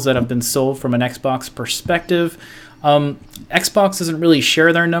consoles that have been sold from an Xbox perspective. Xbox doesn't really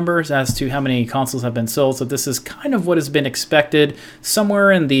share their numbers as to how many consoles have been sold, so this is kind of what has been expected.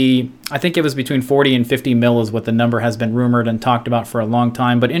 Somewhere in I think it was between 40 and 50 mil is what the number has been rumored and talked about for a long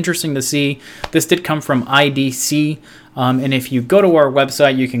time, but interesting to see. This did come from IDC, and if you go to our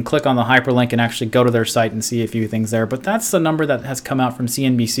website, you can click on the hyperlink and actually go to their site and see a few things there, but that's the number that has come out from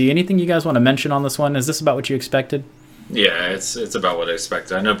CNBC. Anything you guys want to mention on this one? Is this about what you expected? Yeah, it's about what I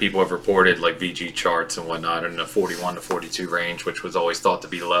expected. I know people have reported like VG charts and whatnot in the 41 to 42 range, which was always thought to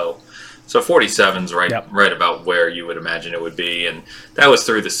be low. So 47's right about where you would imagine it would be, and that was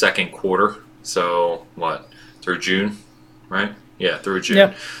through the second quarter. So through June, right? Yeah, through June.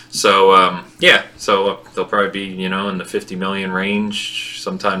 Yep. So so they'll probably be in the 50 million range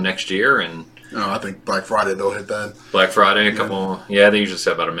sometime next year, and I think Black Friday they'll hit that. Black Friday, a couple. Yeah, they usually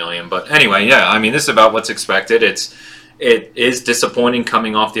say about 1 million. But anyway, I mean, this is about what's expected. It is disappointing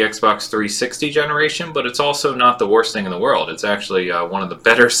coming off the Xbox 360 generation, but it's also not the worst thing in the world. It's actually one of the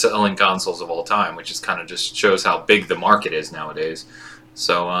better selling consoles of all time, which is kind of just shows how big the market is nowadays.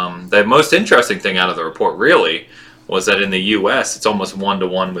 So the most interesting thing out of the report really was that in the U.S. it's almost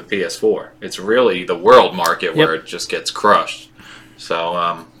 1-to-1 with PS4. It's really the world market where it just gets crushed.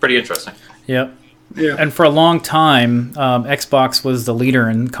 So pretty interesting. Yep. Yeah. And for a long time, Xbox was the leader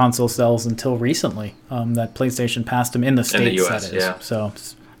in console sales until recently. That PlayStation passed them in the States, in the US, that is. yeah. So,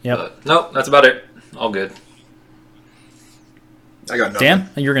 yep. No, that's about it. All good. I got nothing. Dan,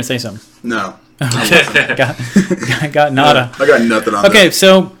 you were going to say something. No. got nada. I got nothing on that. Okay,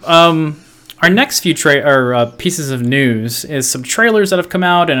 so our next few pieces of news is some trailers that have come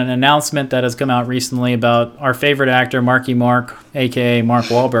out and an announcement that has come out recently about our favorite actor, Marky Mark, a.k.a. Mark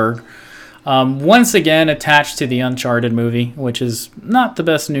Wahlberg. Once again attached to the Uncharted movie, which is not the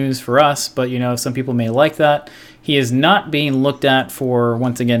best news for us, but some people may like that. He is not being looked at for,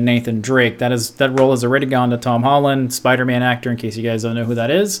 once again, Nathan Drake. That role has already gone to Tom Holland, Spider-Man actor, in case you guys don't know who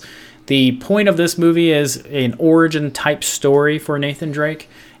that is. The point of this movie is an origin type story for Nathan Drake,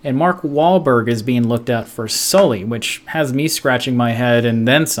 and Mark Wahlberg is being looked at for Sully, which has me scratching my head and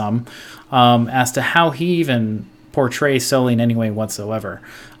then some, as to how he even portray Sully in any way whatsoever.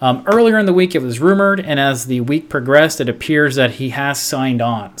 Earlier in the week, it was rumored, and as the week progressed, it appears that he has signed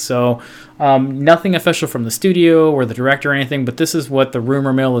on. So nothing official from the studio or the director or anything, but this is what the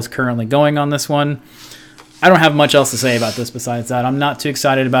rumor mill is currently going on this one. I don't have much else to say about this besides that. I'm not too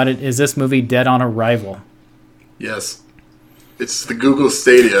excited about it. Is this movie dead on arrival? Yes. It's the Google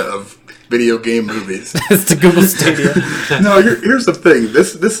Stadia of video game movies. It's the Google Stadia. No, here's the thing.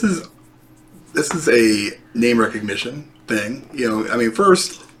 This is a name recognition thing. I mean,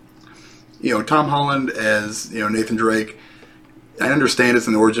 first, Tom Holland as Nathan Drake. I understand it's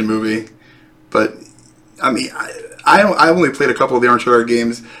an origin movie, but I mean, I only played a couple of the Uncharted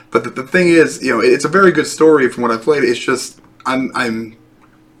games. But the thing is, it's a very good story from what I played. It's just I'm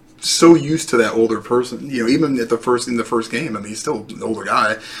so used to that older person. Even in the first game, I mean, he's still an older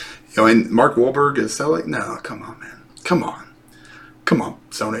guy. And Mark Wahlberg is Sully. No, come on, man. Come on,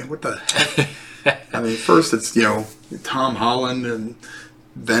 Sony. What the heck? I mean, first it's Tom Holland and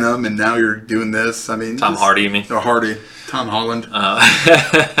Venom, and now you're doing this. I mean, Tom Hardy, you mean? Oh, Hardy. Tom Holland.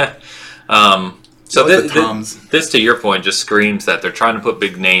 So Toms. This, to your point, just screams that they're trying to put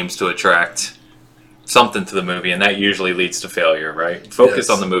big names to attract something to the movie, and that usually leads to failure, right? Focus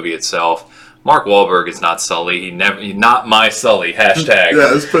on the movie itself. Mark Wahlberg is not Sully. He's not my Sully. Hashtag.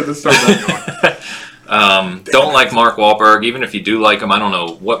 Yeah, let's put this back on. Don't like Mark Wahlberg. Even if you do like him, I don't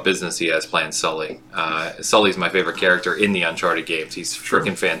know what business he has playing Sully. Sully's my favorite character in the Uncharted games. He's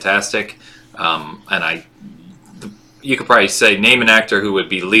freaking fantastic. And you could probably say, name an actor who would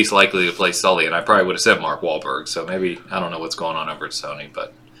be least likely to play Sully, and I probably would have said Mark Wahlberg. So maybe, I don't know what's going on over at Sony,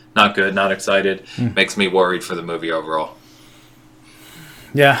 but not good, not excited. Makes me worried for the movie overall.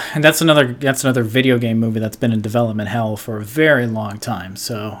 Yeah, and that's another video game movie that's been in development hell for a very long time.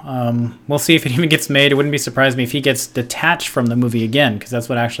 So we'll see if it even gets made. It wouldn't be surprised me if he gets detached from the movie again, because that's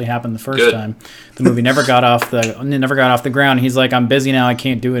what actually happened the first time. The movie never got off the ground. He's like, I'm busy now. I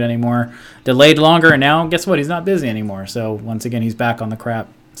can't do it anymore. Delayed longer, and now guess what? He's not busy anymore. So once again, he's back on the crap.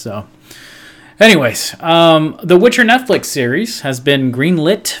 So. Anyways, the Witcher Netflix series has been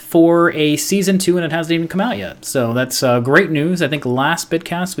greenlit for a season 2, and it hasn't even come out yet. So that's great news. I think last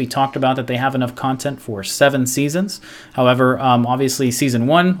Bitcast we talked about that they have enough content for 7 seasons. However, obviously season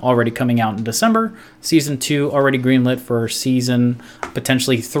 1 already coming out in December. Season 2 already greenlit for season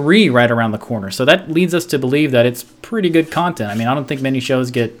potentially 3 right around the corner. So that leads us to believe that it's pretty good content. I mean, I don't think many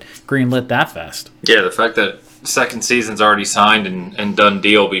shows get greenlit that fast. Yeah, the fact that second season's already signed and done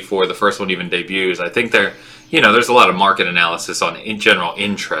deal before the first one even debuts. I think there's a lot of market analysis on in general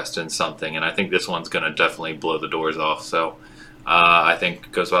interest in something, and I think this one's going to definitely blow the doors off. So I think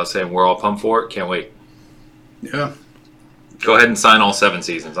it goes without saying we're all pumped for it. Can't wait. Yeah. Go ahead and sign all 7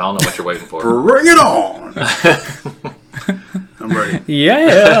 seasons. I don't know what you're waiting for. Bring it on. I'm ready.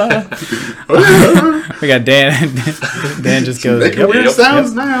 Yeah. We got Dan. Dan just goes. Making weird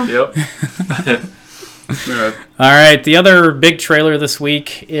sounds now. Yep. All right, the other big trailer this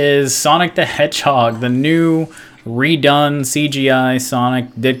week is Sonic the Hedgehog. The new redone CGI Sonic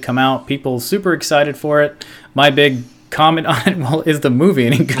did come out. People super excited for it. My big comment on it, well, is the movie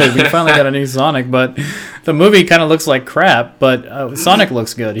any good? We finally got a new Sonic, but the movie kind of looks like crap. But Sonic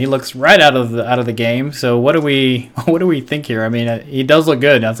looks good. He looks right out of the game. So what do we think here? I mean, he does look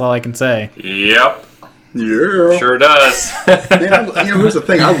good. That's all I can say. Yep. Yeah. Sure does. Man, here's the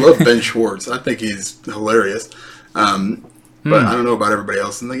thing. I love Ben Schwartz. I think he's hilarious. But I don't know about everybody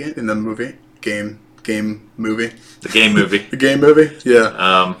else in the game, in the movie. Game movie. The game movie. The game movie?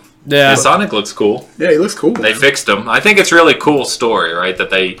 Yeah. Yeah, Sonic looks cool. Yeah, he looks cool. They fixed him. I think it's really cool story, right? That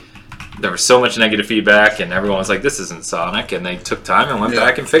there was so much negative feedback, and everyone was like, "This isn't Sonic," and they took time and went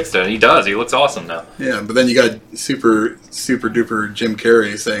back and fixed it. And he does. He looks awesome now. Yeah, but then you got super duper Jim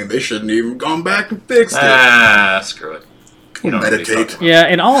Carrey saying they shouldn't even gone back and fixed it. Screw it. You don't meditate. Yeah,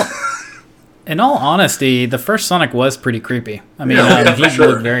 in all honesty, the first Sonic was pretty creepy. I mean, he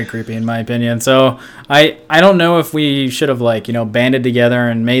looked very creepy in my opinion. So I don't know if we should have banded together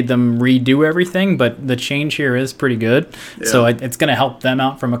and made them redo everything, but the change here is pretty good. Yeah. So it's going to help them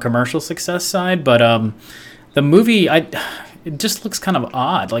out from a commercial success side. But the movie, it just looks kind of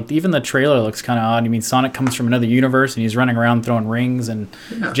odd. Like even the trailer looks kind of odd. I mean, Sonic comes from another universe and he's running around throwing rings, and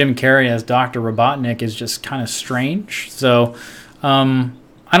Jim Carrey as Dr. Robotnik is just kind of strange. So.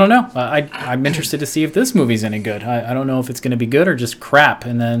 I don't know. I'm interested to see if this movie's any good. I don't know if it's going to be good or just crap,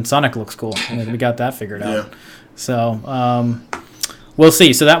 and then Sonic looks cool. We got that figured out. Yeah. So we'll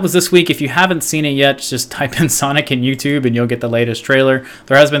see. So that was this week. If you haven't seen it yet, just type in Sonic in YouTube and you'll get the latest trailer.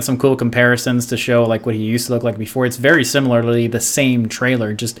 There has been some cool comparisons to show like what he used to look like before. It's very similarly the same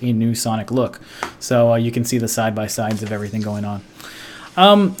trailer, just a new Sonic look. So you can see the side-by-sides of everything going on.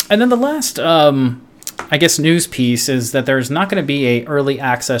 And then the last... I guess, news piece is that there's not going to be a early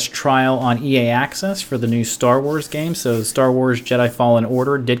access trial on EA Access for the new Star Wars game. So Star Wars Jedi Fallen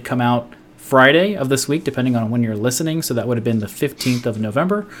Order did come out Friday of this week, depending on when you're listening. So that would have been the 15th of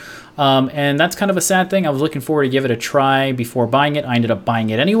November. And that's kind of a sad thing. I was looking forward to give it a try before buying it. I ended up buying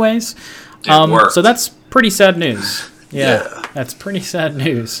it anyways. So that's pretty sad news. Yeah, that's pretty sad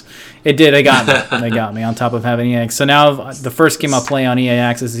news. It did. They got me. They got me on top of having EA. So now the first game I'll play on EA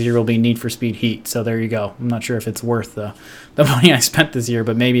Access this year will be Need for Speed Heat. So there you go. I'm not sure if it's worth the money I spent this year,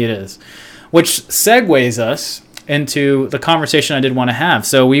 but maybe it is. Which segues us into the conversation I did want to have.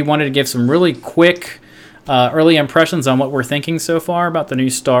 So we wanted to give some really quick early impressions on what we're thinking so far about the new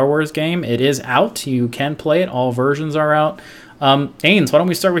Star Wars game. It is out. You can play it. All versions are out. Ains, why don't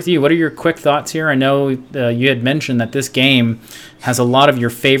we start with you? What are your quick thoughts here? I know you had mentioned that this game has a lot of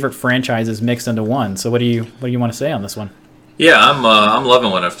your favorite franchises mixed into one. So what do you want to say on this one? Yeah, I'm loving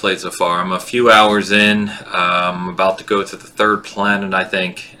what I've played so far. I'm a few hours in. I'm about to go to the third planet, I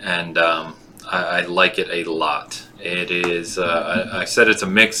think, and I like it a lot. It is, I said it's a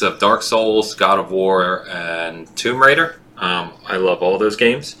mix of Dark Souls, God of War, and Tomb Raider. I love all those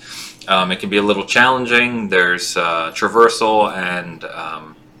games. It can be a little challenging. There's traversal and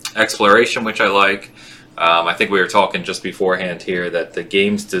exploration, which I like. I think we were talking just beforehand here that the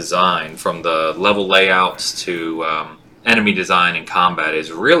game's design, from the level layouts to enemy design and combat,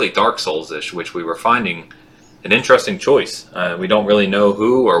 is really Dark Souls-ish, which we were finding an interesting choice. We don't really know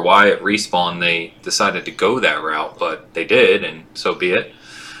who or why at Respawn they decided to go that route, but they did, and so be it.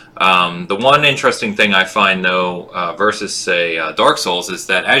 The one interesting thing I find, though, versus, say, Dark Souls, is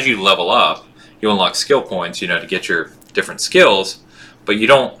that as you level up, you unlock skill points, to get your different skills, but you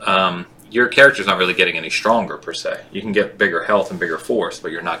don't, your character's not really getting any stronger, per se. You can get bigger health and bigger force,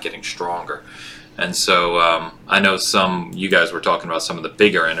 but you're not getting stronger. And so I know you guys were talking about some of the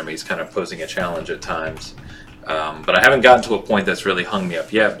bigger enemies kind of posing a challenge at times. But I haven't gotten to a point that's really hung me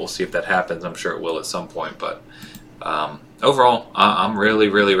up yet. We'll see if that happens. I'm sure it will at some point, but... overall, I'm really,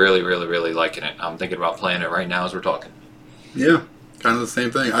 really, really, really, really liking it. I'm thinking about playing it right now as we're talking. Yeah, kind of the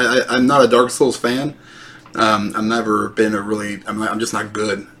same thing. I'm not a Dark Souls fan. I've never been I'm just not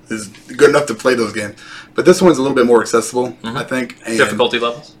good. It's good enough to play those games. But this one's a little bit more accessible, I think. And difficulty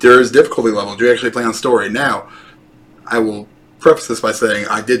levels? There's difficulty levels. You actually play on story. Now, I will preface this by saying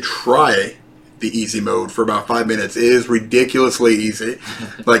I did try the easy mode for about 5 minutes. It is ridiculously easy.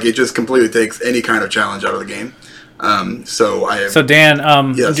 It just completely takes any kind of challenge out of the game. So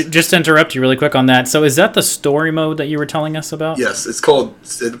Dan, yes. Just to interrupt you really quick on that. So is that the story mode that you were telling us about? Yes, it's called,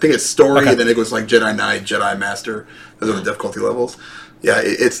 I think it's story, okay. Then it goes like Jedi Knight, Jedi Master. Those are the difficulty levels. Yeah,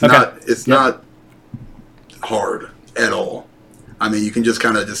 it's not hard at all. I mean, you can just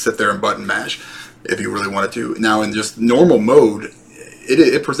kind of just sit there and button mash if you really wanted to. Now, in just normal mode,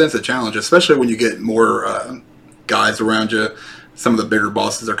 it presents a challenge, especially when you get more guys around you. Some of the bigger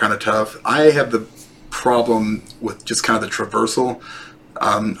bosses are kind of tough. I have the problem with just kind of the traversal.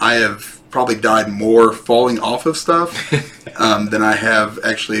 I have probably died more falling off of stuff than I have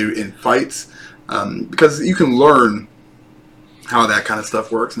actually in fights, because you can learn how that kind of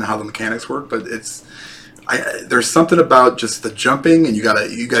stuff works and how the mechanics work, but there's something about just the jumping, and you gotta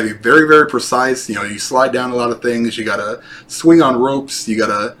be very, very precise. You slide down a lot of things. You gotta swing on ropes. You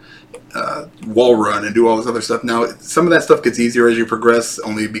gotta wall run and do all this other stuff. Now, some of that stuff gets easier as you progress,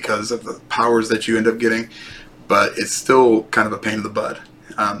 only because of the powers that you end up getting, but it's still kind of a pain in the butt.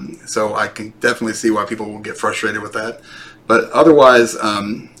 So I can definitely see why people will get frustrated with that. But otherwise,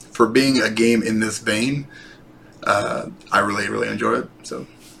 for being a game in this vein, I really, really enjoy it. So,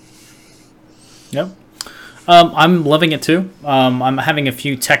 yep. I'm loving it too. I'm having a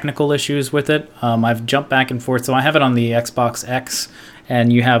few technical issues with it. I've jumped back and forth. So I have it on the Xbox X,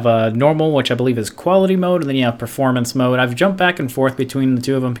 and you have normal, which I believe is quality mode, and then you have performance mode. I've jumped back and forth between the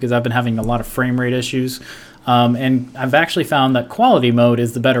two of them because I've been having a lot of frame rate issues. And I've actually found that quality mode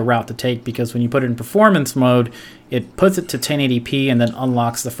is the better route to take, because when you put it in performance mode, it puts it to 1080p and then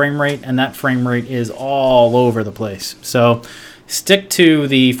unlocks the frame rate, and that frame rate is all over the place. So stick to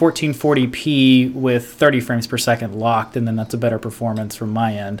the 1440p with 30 frames per second locked, and then that's a better performance from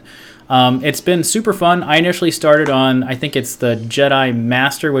my end. It's been super fun. I initially started on, I think it's the Jedi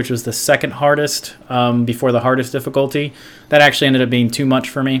Master, which was the second hardest before the hardest difficulty. That actually ended up being too much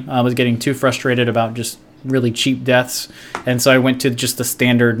for me. I was getting too frustrated about just really cheap deaths, and so I went to just the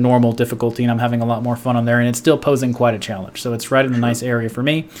standard normal difficulty, and I'm having a lot more fun on there, and it's still posing quite a challenge. So it's right in a nice area for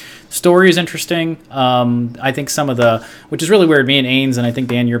me. Story is interesting. I think some of which is really weird, me and Ains, and I think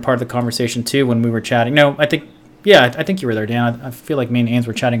Dan, you're part of the conversation too when we were chatting. No, I think you were there, Dan. I feel like me and Ains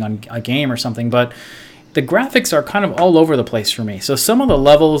were chatting on a game or something, but the graphics are kind of all over the place for me. So some of the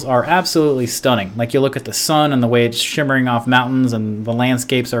levels are absolutely stunning. Like you look at the sun and the way it's shimmering off mountains, and the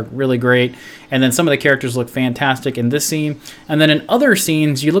landscapes are really great. And then some of the characters look fantastic in this scene. And then in other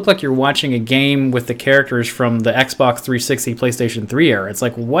scenes, you look like you're watching a game with the characters from the Xbox 360, PlayStation 3 era. It's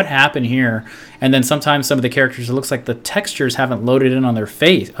like, what happened here? And then sometimes some of the characters, it looks like the textures haven't loaded in on their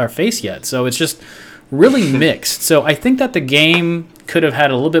face yet. So it's just really mixed. So I think that the game could have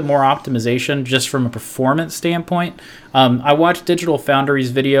had a little bit more optimization just from a performance standpoint. I watched Digital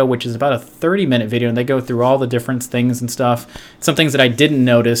Foundry's video, which is about a 30-minute video, and they go through all the different things and stuff. Some things that I didn't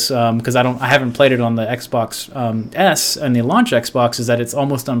notice because I haven't played it on the Xbox S and the launch Xbox, is that it's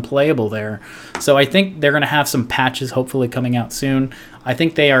almost unplayable there. So I think they're going to have some patches hopefully coming out soon. I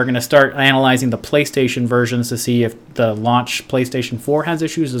think they are going to start analyzing the PlayStation versions to see if the launch PlayStation 4 has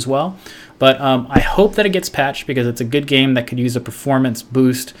issues as well. But I hope that it gets patched because it's a good game that could use a performance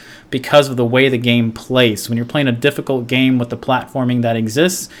boost because of the way the game plays. When you're playing a difficult game with the platforming that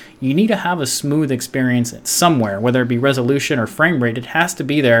exists, you need to have a smooth experience somewhere, whether it be resolution or frame rate. It has to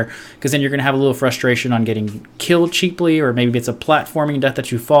be there because then you're going to have a little frustration on getting killed cheaply, or maybe it's a platforming death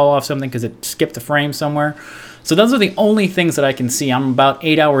that you fall off something because it skipped a frame somewhere. So those are the only things that I can see. I'm about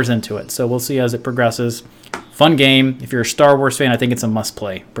 8 hours into it, so we'll see as it progresses. Fun game. If you're a Star Wars fan, I think it's a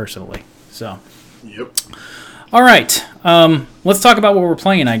must-play, personally. So, Yep. All right. Let's talk about what we're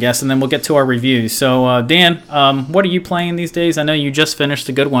playing, I guess, and then we'll get to our reviews. So, Dan, what are you playing these days? I know you just finished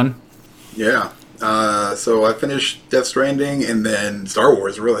a good one. Yeah. So I finished Death Stranding and then Star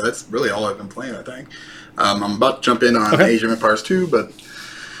Wars, really. That's really all I've been playing, I think. I'm about to jump in on Age of Empires 2, but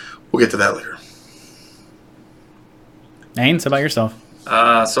we'll get to that later. Ains, how about yourself?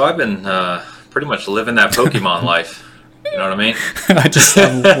 So I've been pretty much living that Pokemon life. You know what I mean?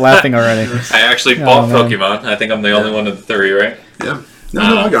 I'm laughing already. I actually bought Pokemon. I think I'm the only one of the three, right? Yeah. No,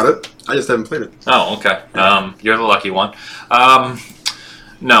 I got it. I just haven't played it. Oh, okay. You're the lucky one.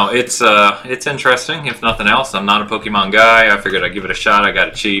 No, it's interesting. If nothing else, I'm not a Pokemon guy. I figured I'd give it a shot. I got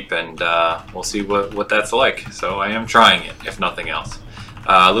it cheap, and we'll see what that's like. So I am trying it, if nothing else.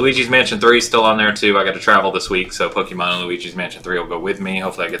 Luigi's Mansion 3 is still on there too. I got to travel this week, so Pokemon and Luigi's Mansion 3 will go with me.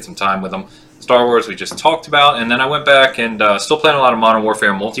 Hopefully I get some time with them. Star Wars we just talked about, and then I went back and still playing a lot of Modern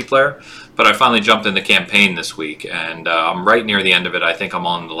Warfare multiplayer, but I finally jumped in the campaign this week, and I'm right near the end of it. I think I'm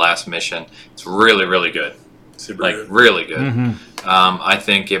on the last mission. It's really, really good. Super good. Really good. Mm-hmm. I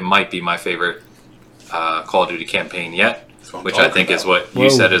think it might be my favorite Call of Duty campaign yet, which I think is what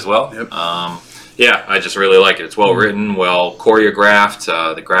you said as well. Yep. Yeah, I just really like it. It's well written, well choreographed.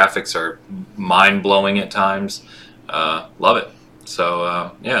 The graphics are mind-blowing at times. Love it.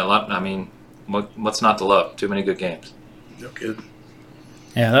 So, yeah, a lot. I mean, what's not to love? Too many good games. Yep, good.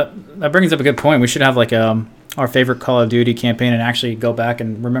 Yeah, that brings up a good point. We should have like our favorite Call of Duty campaign and actually go back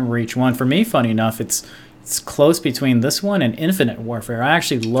and remember each one. For me, funny enough, it's close between this one and Infinite Warfare. I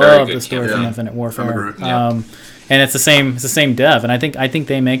actually love the story from Infinite Warfare. Yeah. And it's the same dev, and I think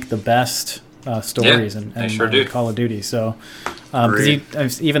they make the best stories and do. Call of Duty. So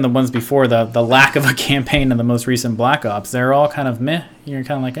because even the ones before the lack of a campaign in the most recent Black Ops, they're all kind of meh. You're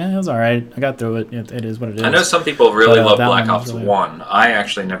kind of like, it was all right. I got through it. It is what it is. I know some people really love Black Ops really 1. I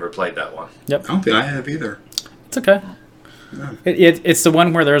actually never played that one. Yep. I don't think I have either. It's okay. Yeah. It's the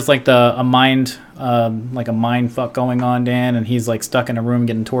one where there's like a mind fuck going on, Dan, and he's like stuck in a room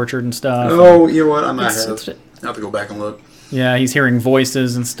getting tortured and stuff. Oh, you know what? I might have to go back and look. Yeah, he's hearing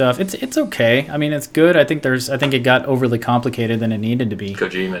voices and stuff. It's okay. I mean, it's good. I think it got overly complicated than it needed to be.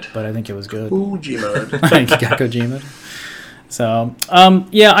 Kojima'd. But I think it was good. Kojima'd. I think it got Kojima'd. So,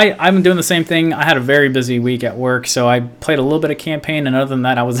 yeah, I'm doing the same thing. I had a very busy week at work, so I played a little bit of campaign, and other than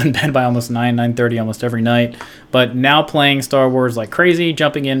that, I was in bed by almost 9:30 almost every night. But now playing Star Wars like crazy,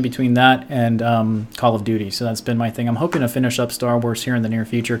 jumping in between that and Call of Duty. So that's been my thing. I'm hoping to finish up Star Wars here in the near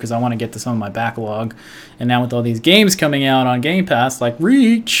future because I want to get to some of my backlog. And now with all these games coming out on Game Pass, like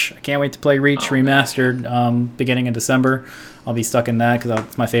Reach, I can't wait to play Reach Remastered beginning of December. I'll be stuck in that because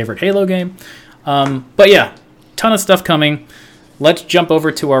it's my favorite Halo game. But yeah, ton of stuff coming. Let's jump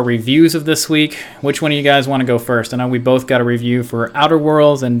over to our reviews of this week. Which one of you guys want to go first? I know we both got a review for Outer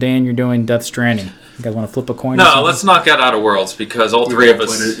Worlds, and Dan, you're doing Death Stranding. You guys want to flip a coin? No, let's knock out Outer Worlds because all three of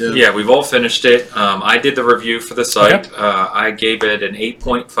us, we've all finished it. I did the review for the site. Okay. I gave it an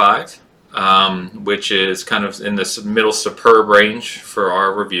 8.5, which is kind of in this middle superb range for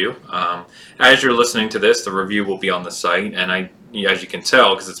our review. As you're listening to this, the review will be on the site, and as you can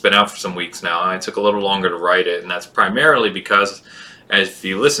tell, because it's been out for some weeks now, I took a little longer to write it, and that's primarily because, as if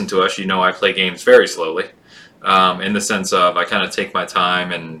you listen to us, you know I play games very slowly. in the sense of I kind of take my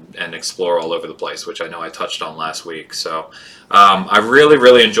time and explore all over the place, which I know I touched on last week. So I really,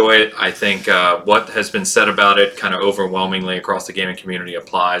 really enjoy it. I think what has been said about it kind of overwhelmingly across the gaming community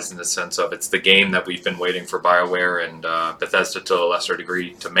applies in the sense of it's the game that we've been waiting for BioWare and Bethesda to a lesser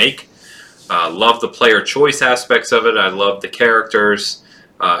degree to make. Love the player choice aspects of it. I love the characters.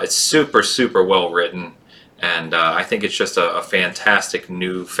 It's super, super well written. And I think it's just a fantastic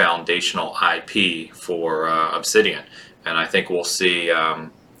new foundational IP for Obsidian. And I think we'll see,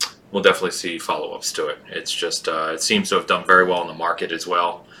 we'll definitely see follow-ups to it. It's just, it seems to have done very well in the market as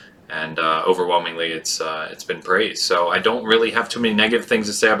well. And overwhelmingly, it's been praised. So I don't really have too many negative things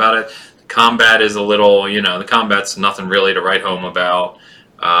to say about it. The combat is a little, the combat's nothing really to write home about.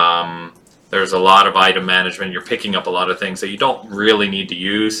 There's a lot of item management. You're picking up a lot of things that you don't really need to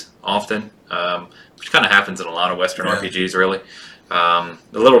use often. Which kind of happens in a lot of Western RPGs, really. A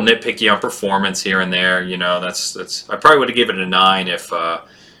little nitpicky on performance here and there, that's I probably would have given it a 9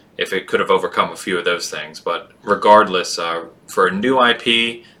 if it could have overcome a few of those things. But regardless, for a new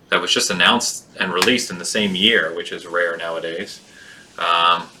IP that was just announced and released in the same year, which is rare nowadays,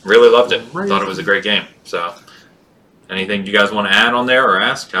 really loved it. Thought it was a great game. So, anything you guys want to add on there or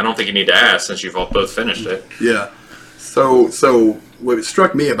ask? I don't think you need to ask since you've both finished it. Yeah. So what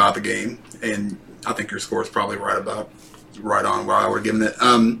struck me about the game, and I think your score is probably right on where I would give it.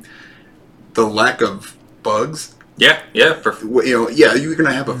 The lack of bugs. Yeah. You're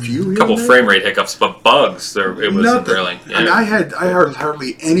gonna have a few. A couple frame rate hiccups, but bugs. It wasn't really. Yeah. I mean, I had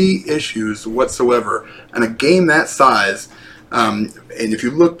hardly any issues whatsoever, and a game that size. And if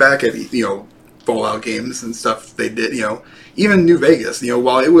you look back at Fallout games and stuff they did, even New Vegas,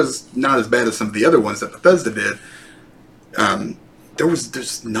 while it was not as bad as some of the other ones that Bethesda did.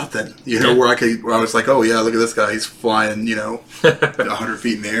 There's nothing, where I was like, oh yeah, look at this guy, he's flying, 100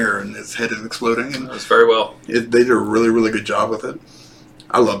 feet in the air and his head is exploding. And that was very well. They did a really, really good job with it.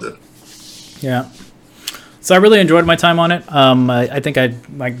 I loved it. Yeah. So I really enjoyed my time on it. I think I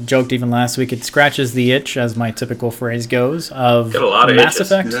joked even last week. It scratches the itch, as my typical phrase goes, of Got a lot of Mass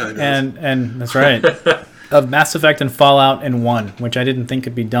itches. Effect, and that's right, of Mass Effect and Fallout in one, which I didn't think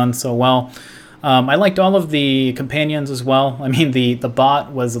could be done so well. I liked all of the companions as well. I mean, the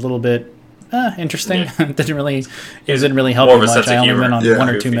bot was a little bit interesting. Yeah. It didn't really help More me of a much. sense of I only humor. went on Yeah. one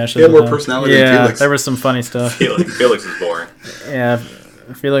or two missions. He had more with him. personality than Felix. There was some funny stuff. Felix is boring. Yeah,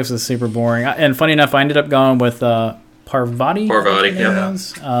 Felix was super boring. And funny enough, I ended up going with Parvati. Parvati, yeah.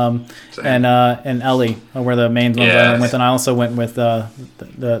 And Ellie were the main ones I went with, and I also went with the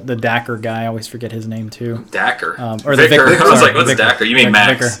Dacker guy. I always forget his name too. Dacker. Or the Vicar. I was Sorry, like, what's Vicar. Dacker? You mean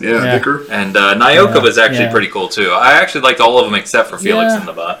Max? Vicar. Yeah, Vicar. And Nyoka was actually pretty cool too. I actually liked all of them except for Felix and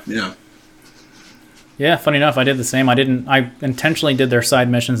the bot. Yeah. Yeah, funny enough, I did the same. I intentionally did their side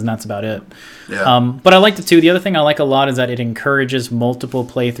missions, and that's about it. Yeah. But I liked it too. The other thing I like a lot is that it encourages multiple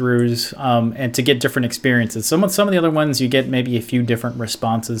playthroughs and to get different experiences. Some of the other ones, you get maybe a few different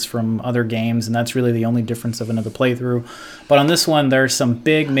responses from other games, and that's really the only difference of another playthrough. But on this one, there's some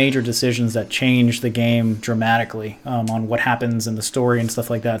big major decisions that change the game dramatically on what happens in the story and stuff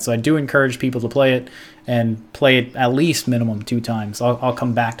like that. So I do encourage people to play it and play it at least minimum 2 times. I'll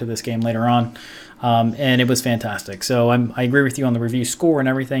come back to this game later on. And it was fantastic. So I agree with you on the review score and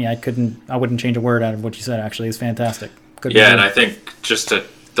everything. I wouldn't change a word out of what you said. Actually, it's fantastic. Good Yeah, review. and I think just to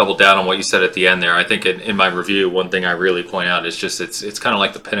double down on what you said at the end there, I think in my review, one thing I really point out is just it's kind of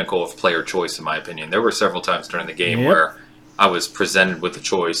like the pinnacle of player choice, in my opinion. There were several times during the game where I was presented with the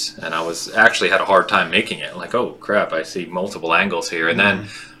choice, and I was actually had a hard time making it. Like, oh crap, I see multiple angles here, and then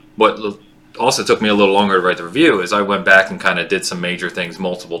what also took me a little longer to write the review is I went back and kind of did some major things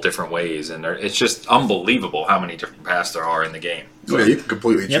multiple different ways, and it's just unbelievable how many different paths there are in the game. So, you can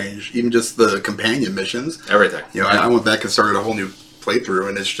completely change even just the companion missions. Everything. I went back and started a whole new playthrough,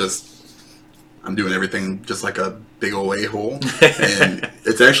 and it's just I'm doing everything just like a big old a-hole, and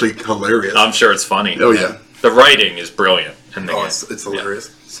it's actually hilarious. I'm sure it's funny. Oh yeah, the writing is brilliant in the game. It's hilarious.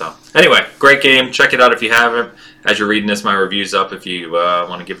 Yeah. So anyway, great game. Check it out if you haven't. As you're reading this, my review's up. If you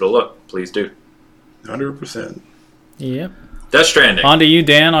want to give it a look, please do. 100%. Yep. Death Stranding. On to you,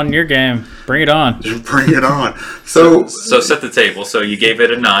 Dan, on your game. Bring it on. Bring it on. So set the table. So you gave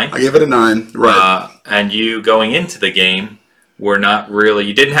it a 9. I gave it a 9. Right. And you going into the game were not really.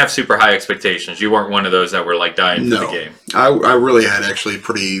 You didn't have super high expectations. You weren't one of those that were like dying for the game. I really had actually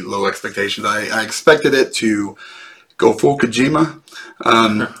pretty low expectations. I expected it to go full Kojima,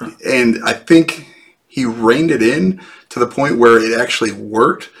 and I think he reined it in to the point where it actually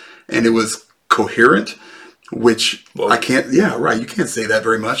worked and it was coherent, which I can't. Yeah, right. You can't say that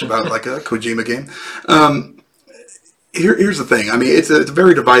very much about like a Kojima game. Here's the thing. I mean, it's a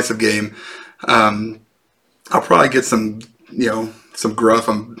very divisive game. I'll probably get some some gruff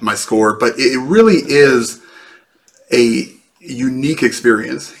on my score, but it really is a unique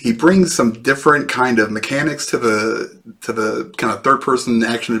experience. He brings some different kind of mechanics to the kind of third person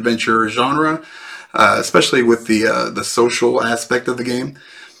action adventure genre, especially with the social aspect of the game.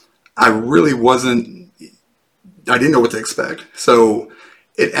 I didn't know what to expect. So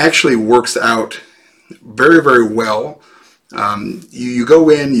it actually works out very, very well. You go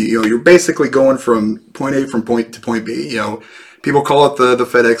in, you're basically going from point A from point to point B. People call it the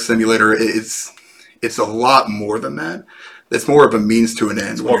FedEx simulator. It's a lot more than that. It's more of a means to an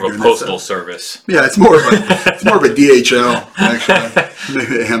end. It's more of a postal service. Yeah, it's more of a DHL, actually,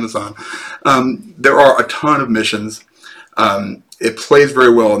 maybe Amazon. There are a ton of missions. It plays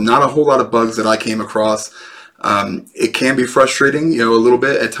very well. Not a whole lot of bugs that I came across. It can be frustrating, a little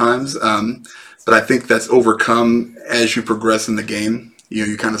bit at times, but I think that's overcome as you progress in the game.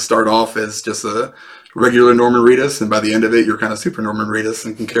 You kind of start off as just a regular Norman Reedus, and by the end of it, you're kind of super Norman Reedus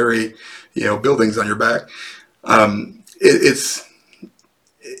and can carry, buildings on your back. It's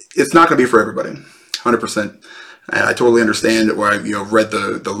not going to be for everybody, 100%. And I totally understand where I've read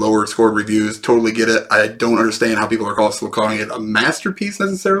the lower scored reviews. Totally get it. I don't understand how people are also calling it a masterpiece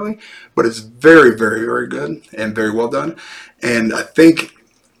necessarily, but it's very, very, very good and very well done. And I think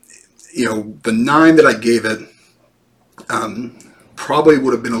the 9 that I gave it probably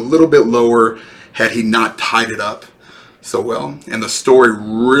would have been a little bit lower had he not tied it up so well, and the story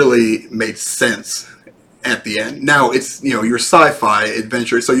really made sense at the end. Now it's your sci-fi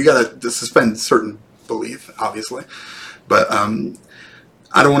adventure, so you got to suspend certain belief, obviously, but I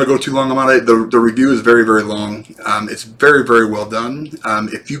don't want to go too long about it. The review is very, very long. It's very, very well done.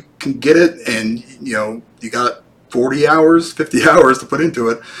 If you can get it, and you got 40 hours, 50 hours to put into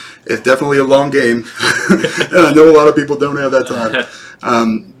it, it's definitely a long game. And I know a lot of people don't have that time.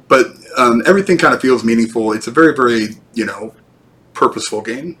 But everything kind of feels meaningful. It's a very, very purposeful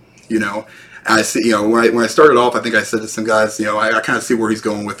game. I see. When I started off, I think I said to some guys, I kind of see where he's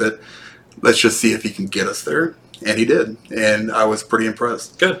going with it. Let's just see if he can get us there. And he did. And I was pretty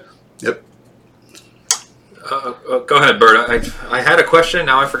impressed. Good. Yep. Go ahead, Bert. I had a question.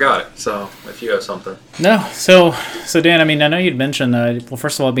 Now I forgot it. So if you have something. No. So Dan, I mean, I know you'd mentioned, well,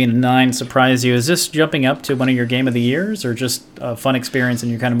 first of all, being a 9 surprised you. Is this jumping up to one of your game of the years, or just a fun experience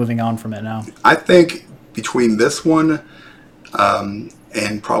and you're kind of moving on from it now? I think between this one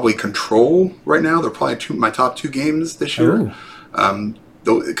and probably Control right now, they're probably my top 2 games this year.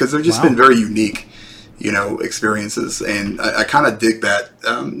 Because they've just been very unique, experiences, and I kind of dig that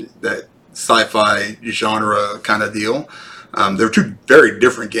sci-fi genre kind of deal. They're 2 very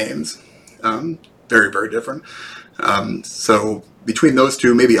different games, very, very different. So between those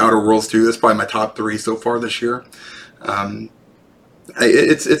 2, maybe Outer Worlds 2, that's probably my top 3 so far this year.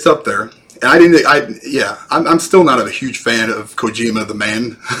 It's up there. And I'm still not a huge fan of Kojima the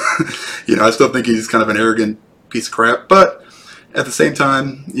man. I still think he's kind of an arrogant piece of crap, but at the same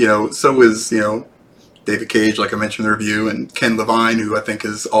time, so is, David Cage, like I mentioned in the review, and Ken Levine, who I think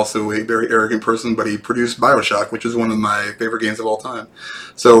is also a very arrogant person, but he produced BioShock, which is one of my favorite games of all time.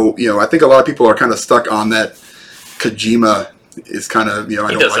 So, I think a lot of people are kind of stuck on that. Kojima is kind of, I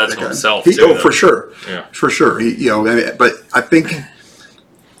don't does like that that guy. Himself too, for sure. Yeah. For sure. But I think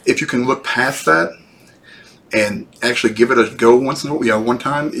if you can look past that and actually give it a go once in a while, one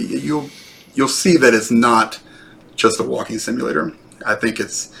time, you'll see that it's not just a walking simulator. I think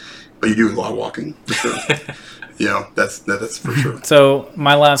but you do a lot of walking, for sure. That's for sure. So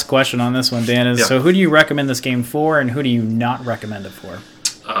my last question on this one, Dan, is so who do you recommend this game for, and who do you not recommend it for?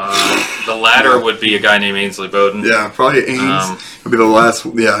 The latter would be a guy named Ainsley Bowden. Yeah, probably Ains would be the last.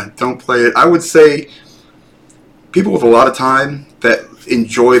 Yeah, don't play it. I would say people with a lot of time that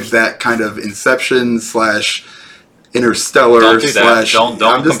enjoy that kind of Inception / Interstellar. Don't do that.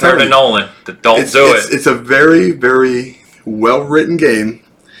 Don't compare to Nolan. Don't do it. It's a very, very well-written game.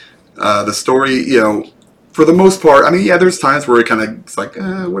 The story, for the most part, I mean, there's times where it's like,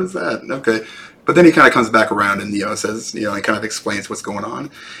 what is that? Okay. But then he kind of comes back around and, says, he kind of explains what's going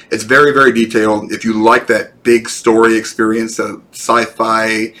on. It's very, very detailed. If you like that big story experience, a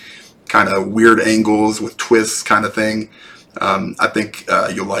sci-fi kind of weird angles with twists kind of thing, I think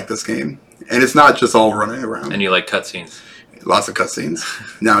you'll like this game. And it's not just all running around. And you like cutscenes. Lots of cutscenes.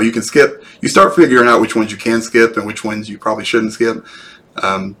 Now you can skip. You start figuring out which ones you can skip and which ones you probably shouldn't skip.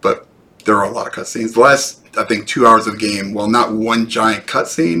 But there are a lot of cutscenes. The last, I think, 2 hours of the game, well, not one giant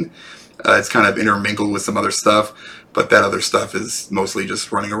cutscene. It's kind of intermingled with some other stuff, but that other stuff is mostly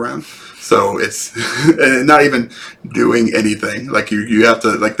just running around. So it's and not even doing anything. Like you have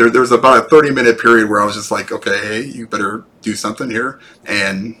to, like there's about a 30-minute period where I was just like, okay, hey, you better do something here.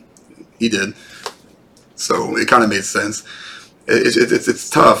 And he did. So it kind of made sense. It's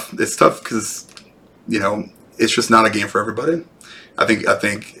tough. It's tough because it's just not a game for everybody. I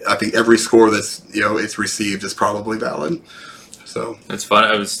think every score that's it's received is probably valid. So it's fun.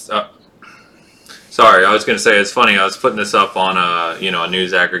 I was sorry. I was going to say it's funny. I was putting this up on a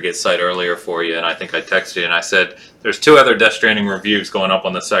news aggregate site earlier for you, and I think I texted you and I said there's 2 other Death Stranding reviews going up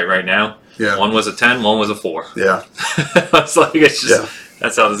on the site right now. Yeah. One was a 10, one was a 4. Yeah. It's like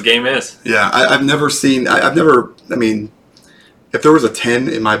that's how this game is. Yeah. I've never seen. I mean, if there was a 10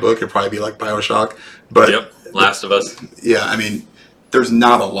 in my book, it'd probably be like BioShock. But yep. Last of Us. Yeah. I mean, there's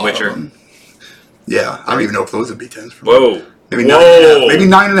not a lot Witcher. of them. Yeah. I don't even know if those would be 10s. Whoa. Maybe 9.5. Maybe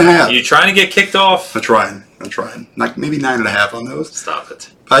 9.5. You trying to get kicked off? I'm trying. Like maybe 9.5 on those. Stop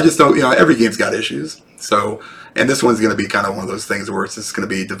it. I just don't. Every game's got issues. So, and this one's going to be kind of one of those things where it's just going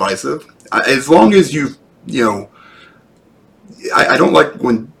to be divisive. As long as I don't like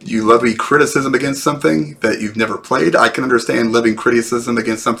when you levy criticism against something that you've never played. I can understand levying criticism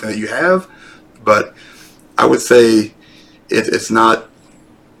against something that you have, but I would say it's not.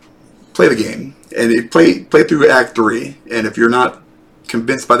 Play the game and play through Act 3, and if you're not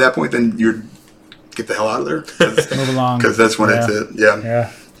convinced by that point, then you're get the hell out of there. Move along. Because that's when it's it.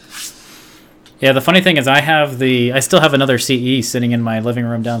 Yeah. Yeah, the funny thing is I still have another CE sitting in my living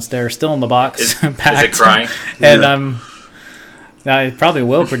room downstairs, still in the box. Is packed. it crying? And I probably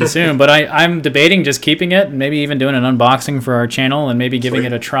will pretty soon, but I'm debating just keeping it and maybe even doing an unboxing for our channel and maybe giving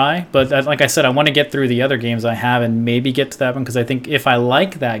it a try. But like I said, I want to get through the other games I have and maybe get to that one because I think if I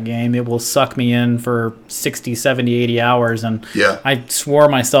like that game, it will suck me in for 60, 70, 80 hours. And I swore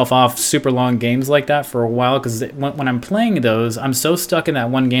myself off super long games like that for a while because when I'm playing those, I'm so stuck in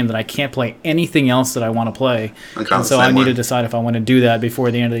that one game that I can't play anything else that I want to play. And so I need to decide if I want to do that before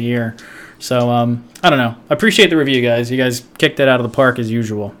the end of the year. So, I don't know. I appreciate the review, guys. You guys kicked it out of the park as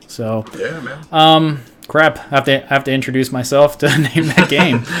usual. So, yeah, man. Crap. I have to introduce myself to name that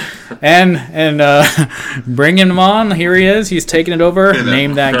game, and bring him on. Here he is. He's taking it over.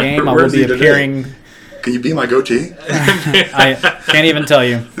 Name that game. I will be appearing. Can you be my goatee? I can't even tell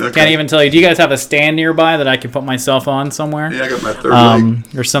you. Okay. Can't even tell you. Do you guys have a stand nearby that I can put myself on somewhere? Yeah, I got my third leg.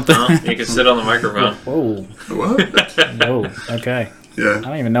 Or something. You can sit on the microphone. Whoa. What? Whoa. Okay. Yeah. I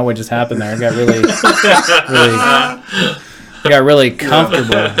don't even know what just happened there. I got really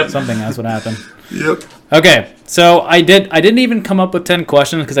comfortable. Something that's what happened. Yep. Okay, so I didn't even come up with 10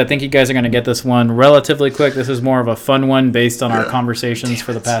 questions because I think you guys are going to get this one relatively quick. This is more of a fun one based on our conversations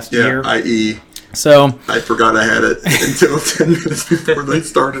for the past year. I.e. So I forgot I had it until 10 minutes before they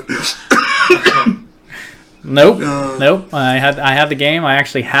started. Nope. I had the game. I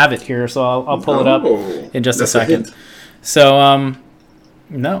actually have it here, so I'll pull it up in just a second. So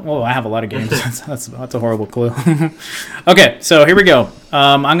no, well, I have a lot of games. That's a horrible clue. Okay, so here we go.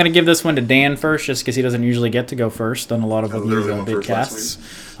 I'm going to give this one to Dan first, just because he doesn't usually get to go first on a lot of these big casts.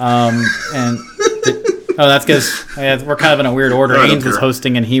 That's because we're kind of in a weird order. Ains was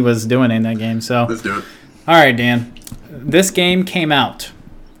hosting and he was doing in that game. So let's do it. All right, Dan. This game came out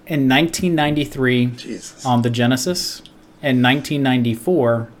in 1993 on the Genesis and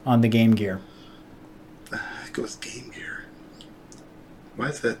 1994 on the Game Gear. It goes Game Gear. Why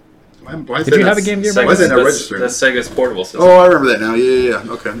is that? Did you have a Game Gear? Why is that not registered? That's Sega's portable system. Oh, I remember that now. Yeah.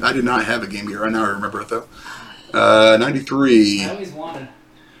 Okay. I did not have a Game Gear. Now I remember it, though. 93. I always wanted.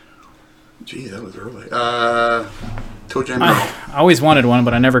 Gee, that was early. Toe Jam and Earl. I always wanted one,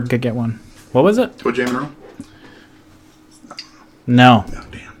 but I never could get one. What was it? Toe Jam and Earl? No. Oh,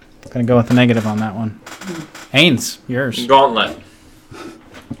 damn. Gonna go with the negative on that one. Ains, yours. Gauntlet.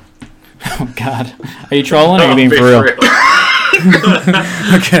 Oh, God. Are you trolling or are you being for real?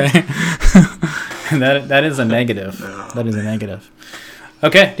 Okay. That is a negative. That is a negative.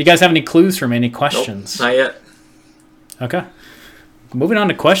 Okay. Do you guys have any clues for me? Any questions? Nope, not yet. Okay. Moving on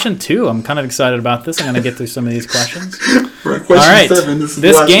to question 2. I'm kind of excited about this. I'm going to get through some of these questions. Question all right. 7. This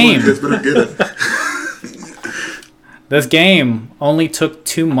game. Get it. This game only took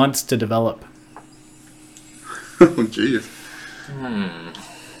 2 months to develop. Oh, jeez.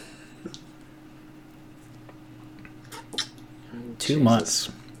 2 months.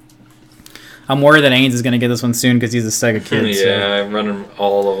 I'm worried that Ains is going to get this one soon because he's a Sega kid. Yeah, so. I'm running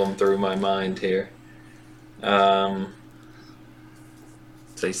all of them through my mind here.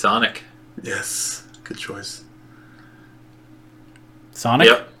 Say Sonic. Yes. Good choice. Sonic?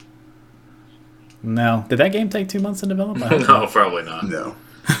 Yep. No. Did that game take 2 months to develop? No, probably not. No.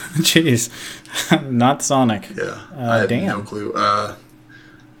 Jeez. Not Sonic. Yeah. I have damn. no clue.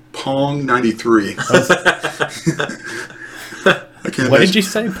 Pong 93. What did you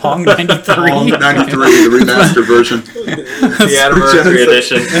say? Pong 93? Pong 93, the remastered version. The anniversary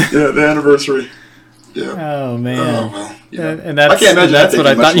edition. Yeah, the anniversary. Yeah. Oh man. Oh, well, yeah. And that's, I can't imagine that's that what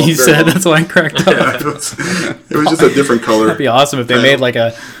I taking thought much you longer. said. That's why I cracked up. Yeah, it was just a different color. That'd be awesome if they Yeah.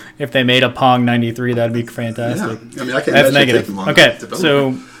 made if they made a Pong 93. That'd be fantastic. Yeah. I mean, I can't That's imagine it negative. taking longer Okay, to develop.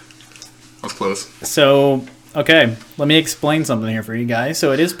 so That was close. okay, let me explain something here for you guys.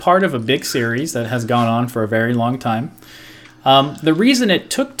 So it is part of a big series that has gone on for a very long time. The reason it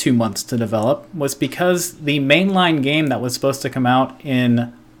took 2 months to develop was because the mainline game that was supposed to come out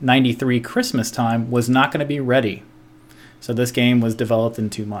in 93 Christmas time was not going to be ready. So this game was developed in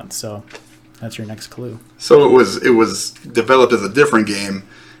 2 months. So that's your next clue. So it was developed as a different game,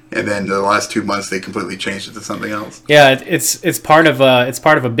 and then the last 2 months they completely changed it to something else. Yeah, it's part of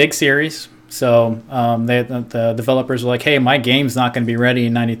a big series. So the developers were like, "Hey, my game's not going to be ready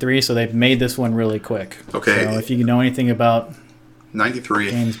in '93, so they've made this one really quick." Okay. So if you know anything about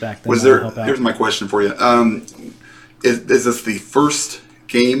 93 games back then, was that'll there? help out. Here's my question for you. Is this the first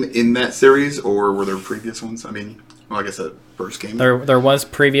game in that series, or were there previous ones? I mean, well, I guess that first game. There was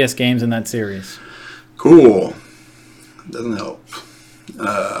previous games in that series. Cool. Doesn't help.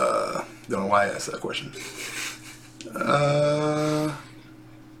 Don't know why I asked that question.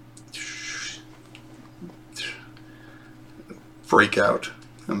 Breakout.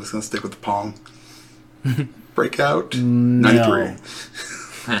 I'm just gonna stick with the Pong. Breakout. 93.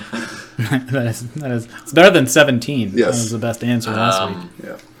 that is it's better than 17. Yes. That was the best answer last week.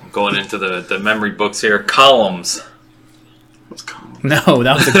 Yeah. Going into the memory books here. Columns. What's Column? No,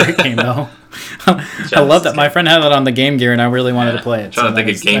 that was a great game though. I love that. My friend had it on the Game Gear, and I really wanted to play it. I'm trying to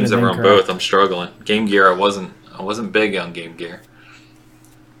think of games that were on both. I'm struggling. Game Gear, I wasn't big on Game Gear.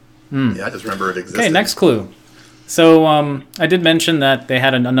 Yeah, I just remember it existed. Okay, next clue. So I did mention that they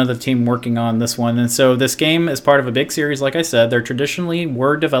had another team working on this one, and so this game is part of a big series. Like I said, they're traditionally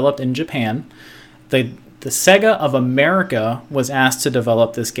were developed in Japan. The Sega of America was asked to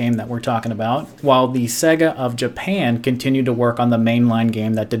develop this game that we're talking about, while the Sega of Japan continued to work on the mainline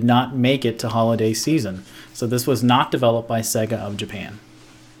game that did not make it to holiday season. So this was not developed by Sega of Japan.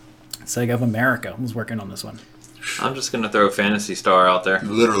 Sega of America was working on this one. I'm just gonna throw Phantasy Star out there.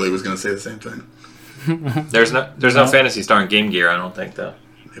 Literally was gonna say the same thing. There's no Phantasy Star in Game Gear, I don't think though.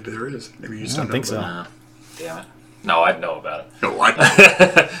 Maybe there is. Maybe you just I don't don't know think so. about Damn it. No, I'd know about it. it. No, I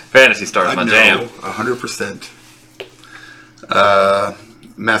Fantasy Star's I my know jam. 100%.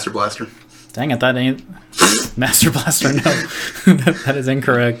 Master Blaster. Dang it, that ain't Master Blaster. No, that is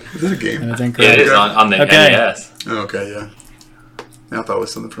incorrect. Is that a game? That is Yeah, incorrect. it is on the Okay. NES. Oh, okay, yeah. I thought it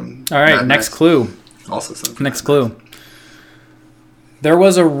was something from. All right, Mad next Max. clue. Also something. From Next Mad clue. Max. There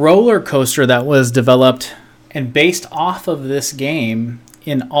was a roller coaster that was developed and based off of this game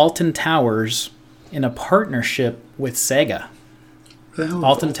in Alton Towers in a partnership with Sega. What the hell is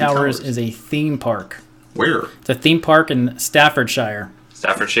Alton Towers is a theme park. Where? It's a theme park in Staffordshire.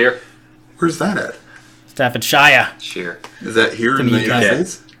 Staffordshire? Where's that at? Staffordshire. Sheer. Is that here in in the the United UK.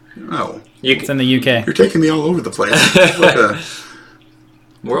 States? No. It's in the UK. You're taking me all over the place. It's like a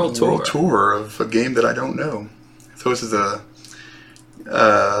World Tour. world tour of a game that I don't know. So this is a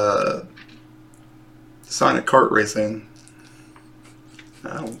Sonic kart racing.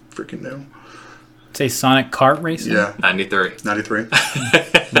 I don't freaking know. Say Sonic Kart Racing? Yeah, 93. 93.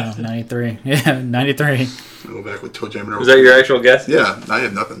 No, 93. Yeah, 93. I'll go back with Toe Jam. Was that your actual guess? Yeah, I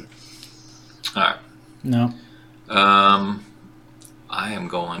have nothing. Alright. No. I am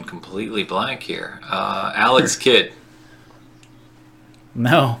going completely blank here. Alex Kidd.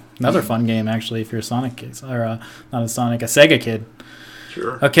 No. Another fun game, actually, if you're a Sonic kid. Or not a Sonic, a Sega kid.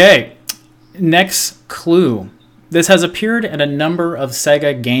 Sure. Okay, next clue. This has appeared in a number of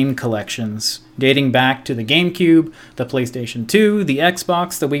Sega game collections, dating back to the GameCube, the PlayStation 2, the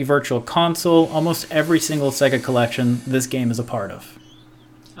Xbox, the Wii Virtual Console. Almost every single Sega collection this game is a part of.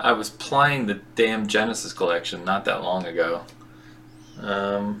 I was playing the damn Genesis collection not that long ago.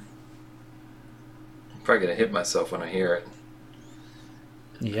 I'm probably going to hit myself when I hear it.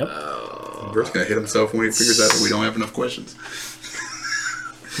 Yep. Bert's going to hit himself when he figures out that we don't have enough questions.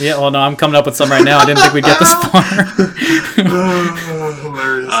 Yeah, well, no, I'm coming up with some right now. I didn't think we'd get this far.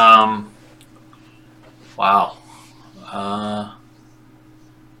 Hilarious. Wow. I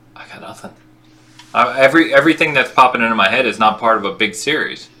got nothing. Everything that's popping into my head is not part of a big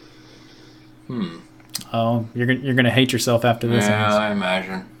series. Oh, you're gonna hate yourself after this. Yeah, ends. I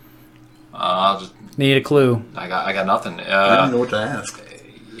imagine. I'll just. Need a clue. I got nothing. I don't know what to ask.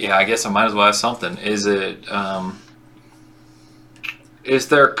 Yeah, I guess I might as well have something. Is it? Is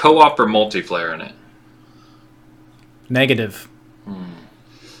there co-op or multiplayer in it? Negative.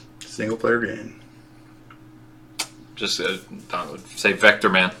 Single player game. Just say Vector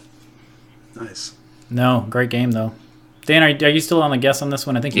Man. Nice. No, great game though. Dan, are you still on the guess on this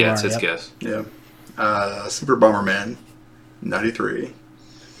one? I think you Yeah, are. it's his yep. guess. Yeah. Super Bomberman, 93.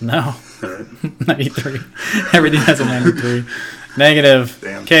 No. All right. 93. Everything has a 93. Negative.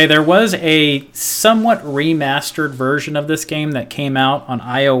 Damn. Okay, there was a somewhat remastered version of this game that came out on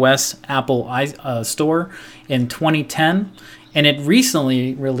iOS Apple Store in 2010, and it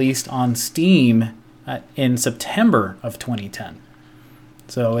recently released on Steam in September of 2010.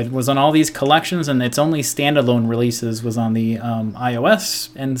 So it was on all these collections, and its only standalone releases was on the iOS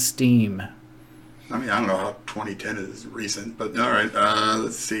and Steam. I mean, I don't know how 2010 is recent, but all right.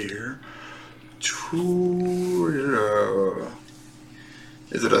 Let's see here.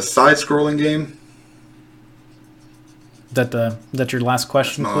 Is it a side-scrolling game? That your last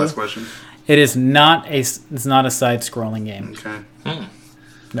question? That's my last question. It is not a. It's not a side-scrolling game. Okay.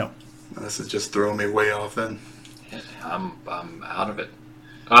 No. This is just throwing me way off then. Yeah, I'm out of it.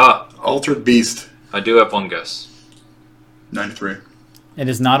 Altered Beast, I do have one guess. 93. It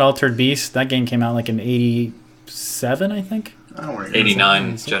is not Altered Beast. That game came out like in 87, I think. I don't want to hear 89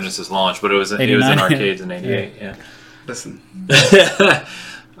 86. Genesis launch, but it was in 89. arcades in 88. Yeah. Listen.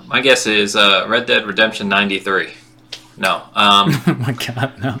 My guess is Red Dead Redemption 93. No. Oh my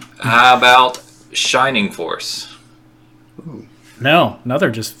god, no. How about Shining Force? Ooh. No,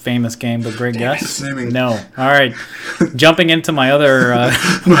 another just famous game, but great Damn it, guess. naming. No. All right. Jumping into my other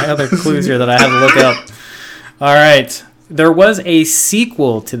clues here that I had to look up. All right. There was a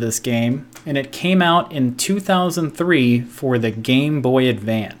sequel to this game, and it came out in 2003 for the Game Boy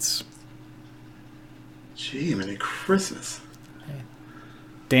Advance. Gee, Merry Christmas.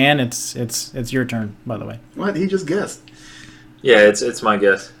 Dan, it's your turn, by the way. What? He just guessed. Yeah, it's my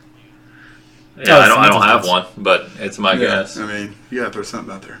guess. Yeah, Oh, I don't have guess. one, but it's my guess. I mean, you gotta throw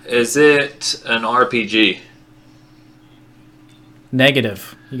something out there. Is it an RPG?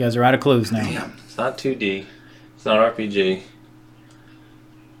 Negative. You guys are out of clues now. Damn. It's not 2D. It's not RPG.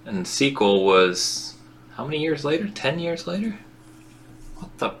 And the sequel was how many years later? 10 years later?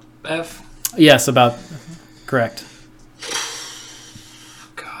 What the F? Yes, about correct.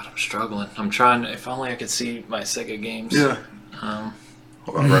 God, I'm struggling. I'm trying. If only I could see my Sega games. Yeah. Um,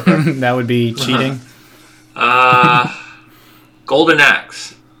 Hold on, right back. That would be cheating. Golden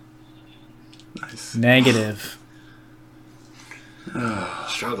Axe. Nice. Negative.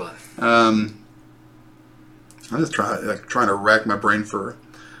 Struggling. I'm just trying to rack my brain for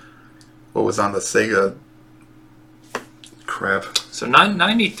what was on the Sega. Crap. So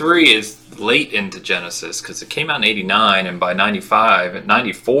 93 is late into Genesis because it came out in 89, and by 95, at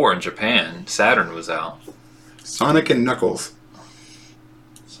 94 in Japan, Saturn was out. Sonic and Knuckles.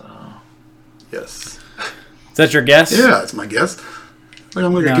 So Yes. Is that your guess? Yeah, that's my guess. Like,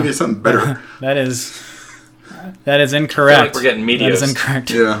 I'm going to No. give you something better. That is incorrect. I feel like we're getting That is medios.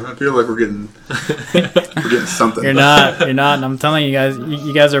 incorrect. Yeah, I feel like we're getting something. You're not. And I'm telling you guys,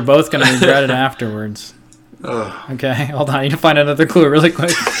 you guys are both going to regret it afterwards. Ugh. Okay, hold on. I need to find another clue really quick.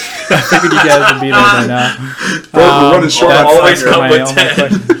 I figured you guys would be there by now. We're running short on always time come here. with 10.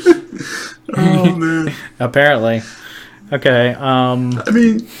 questions. Oh man. Apparently. Okay. I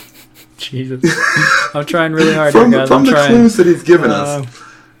mean, Jesus. I'm trying really hard here, from guys. the I'm trying. clues that he's given us,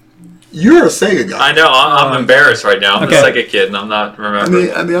 you're a Sega guy. I know. I'm embarrassed right now. I'm Okay. the Sega kid, and I'm not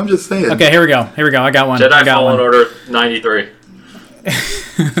remembering. I mean, I'm just saying. Okay, here we go. I got one. Jedi I got Fallen one. Order 93.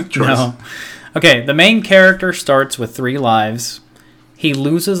 No. Okay, the main character starts with 3 lives. He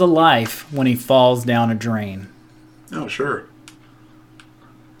loses a life when he falls down a drain. Oh, sure.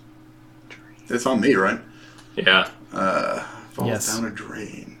 It's on me, right? Yeah. Falls Yes. down a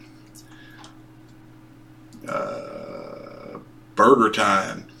drain. Burger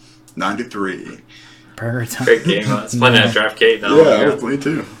Time, 93. Burger time. Great game. It's playing at Draft Kate now. Me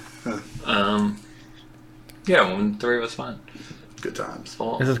too. Yeah, when 3 was fun. Good times.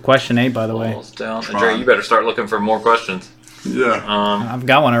 This is question 8, by the way. Falls down. Tron. Dre, you better start looking for more questions. Yeah. I've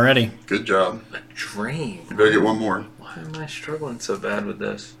got one already. Good job. A dream. You better get one more. Why am I struggling so bad with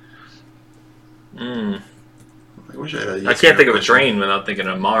this? I wish I had a I can't think of a drain without thinking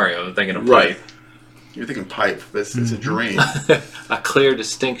of Mario. I'm thinking of Right. pipe. You're thinking pipe. It's a drain. A clear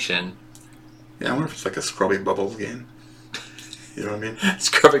distinction. Yeah, I wonder if it's like a Scrubby Bubbles game. You know what I mean?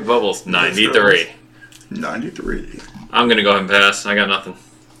 Scrubbing Bubbles 93. 93. I'm gonna go ahead and pass. I got nothing.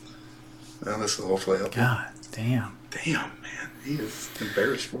 Well, this will hopefully help. God damn. Damn, man. He is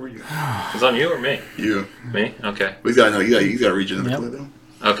embarrassed for you. Is it on you or me? You. Me? Okay. We gotta know. You gotta reach into the Yep. clue though.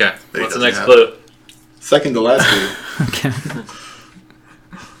 Okay. He What's the doesn't next have- clue? Second to last clue. Okay.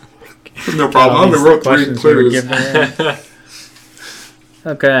 No problem. I All only these wrote 3 questions you were clues. giving away.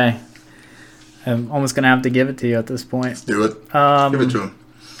 Okay. I'm almost going to have to give it to you at this point. Do it. Give it to him.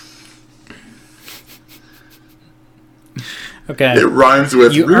 Okay. It rhymes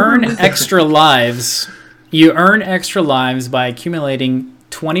with You earn extra lives. You earn extra lives by accumulating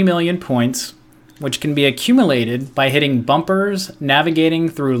 20 million points, which can be accumulated by hitting bumpers, navigating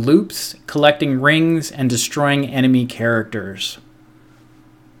through loops, collecting rings, and destroying enemy characters.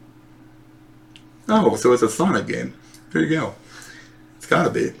 Oh, so it's a Sonic game. There you go. It's gotta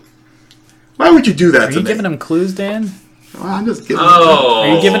be. Why would you do that Are to you me? giving him clues, Dan? Well, I'm just giving Oh.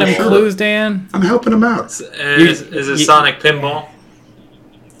 Are you giving him sure. clues, Dan? I'm helping him out. Is it Sonic Pinball?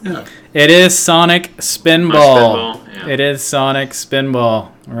 Yeah. It is Sonic Spinball. Spinball, yeah. It is Sonic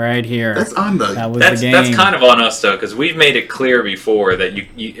Spinball right here. That's on the... That was That's the game. that's kind of on us though, because we've made it clear before that you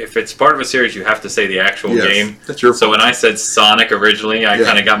if it's part of a series, you have to say the actual Yes, game. that's your So fault. when I said Sonic originally, I Yeah.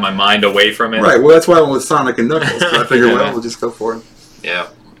 kind of got my mind away from it. Right, well, that's why I went with Sonic and Knuckles. So I figured, Yeah. well, we'll just go for it. Yeah,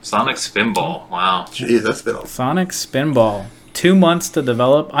 Sonic Spinball. Wow. Jeez, that's been a... Sonic Spinball. 2 months to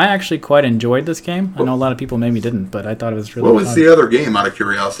develop. I actually quite enjoyed this game. I know a lot of people maybe didn't, but I thought it was really What was fun. the other game, out of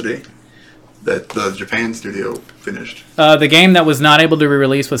curiosity, that the Japan studio finished? The game that was not able to be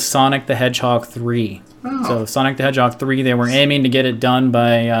released was Sonic the Hedgehog 3. Oh. So Sonic the Hedgehog 3, they were aiming to get it done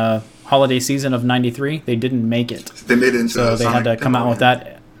by holiday season of 93. They didn't make it. They made it into So a they Sonic had to come out with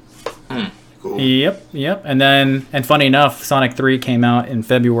that. Cool. Yep. And funny enough, Sonic 3 came out in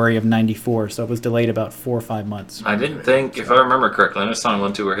February of 94, so it was delayed about 4 or 5 months. I didn't think, if I remember correctly, I know Sonic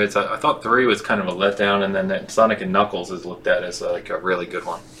 1, 2 were hits. I thought 3 was kind of a letdown, and then that Sonic and Knuckles is looked at as like a really good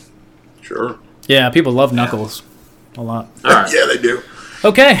one. Sure. Yeah, people love Knuckles a lot. All right. Yeah, they do.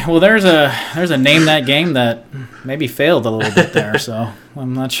 Okay, well there's a name that game that maybe failed a little bit there, so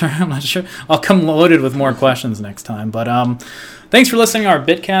I'm not sure. I'll come loaded with more questions next time. But thanks for listening to our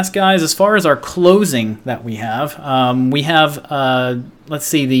Bitcast, guys. As far as our closing that we have let's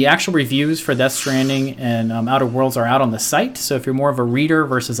see, the actual reviews for Death Stranding and Outer Worlds are out on the site. So if you're more of a reader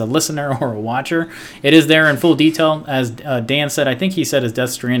versus a listener or a watcher, it is there in full detail. As Dan said, I think he said his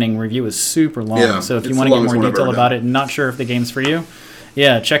Death Stranding review is super long. Yeah, so if you it's want the to get longest more one I've detail ever about done. it and not sure if the game's for you,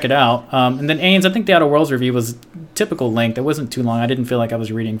 yeah, check it out. And then Ains, I think the Outer Worlds review was typical length. It wasn't too long. I didn't feel like I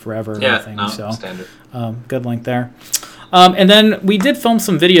was reading forever or Yeah, anything. no, So standard. good length there. And then we did film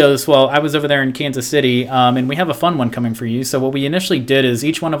some videos while I was over there in Kansas City, and we have a fun one coming for you. So what we initially did is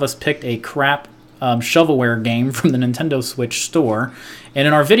each one of us picked a crap shovelware game from the Nintendo Switch store. And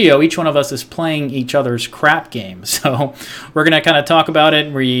in our video, each one of us is playing each other's crap game. So we're going to kind of talk about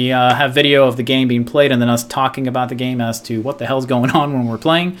it. We have video of the game being played and then us talking about the game as to what the hell's going on when we're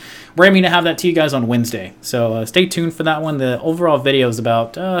playing. We're aiming to have that to you guys on Wednesday. So stay tuned for that one. The overall video is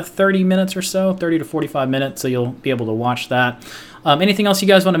about 30 minutes or so, 30 to 45 minutes. So you'll be able to watch that. Anything else you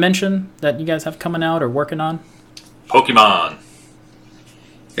guys want to mention that you guys have coming out or working on? Pokemon.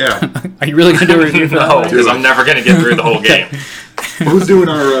 Yeah. Are you really going to do a review for that? No, one? because I'm never going to get through the whole game. Who's doing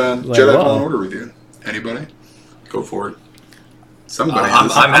our Jedi well. Fallen Order review? Anybody? Go for it. Somebody. I'm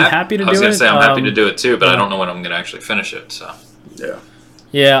is. happy to I was do gonna it. say I'm happy to Um, do it too, but yeah. I don't know when I'm going to actually finish it. So Yeah.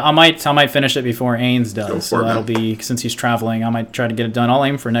 Yeah, I might finish it before Ains Go does. for So it, that'll man. be, since he's traveling, I might try to get it done. I'll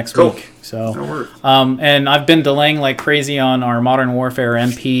aim for next Cool. week. So That'll work. and I've been delaying like crazy on our Modern Warfare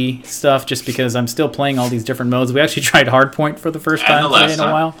MP stuff just because I'm still playing all these different modes. We actually tried Hardpoint for the first And time the today last in a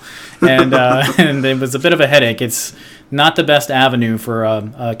time. while, and and it was a bit of a headache. It's not the best avenue for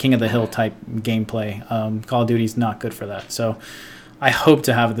a King of the Hill type gameplay. Call of Duty's not good for that. So I hope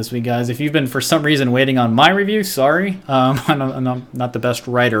to have it this week, guys. If you've been for some reason waiting on my review, sorry. I'm not the best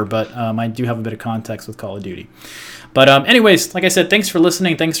writer, but I do have a bit of context with Call of Duty. But anyways, like I said, thanks for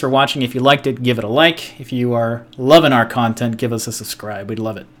listening. Thanks for watching. If you liked it, give it a like. If you are loving our content, give us a subscribe. We'd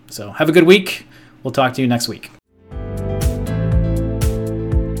love it. So have a good week. We'll talk to you next week.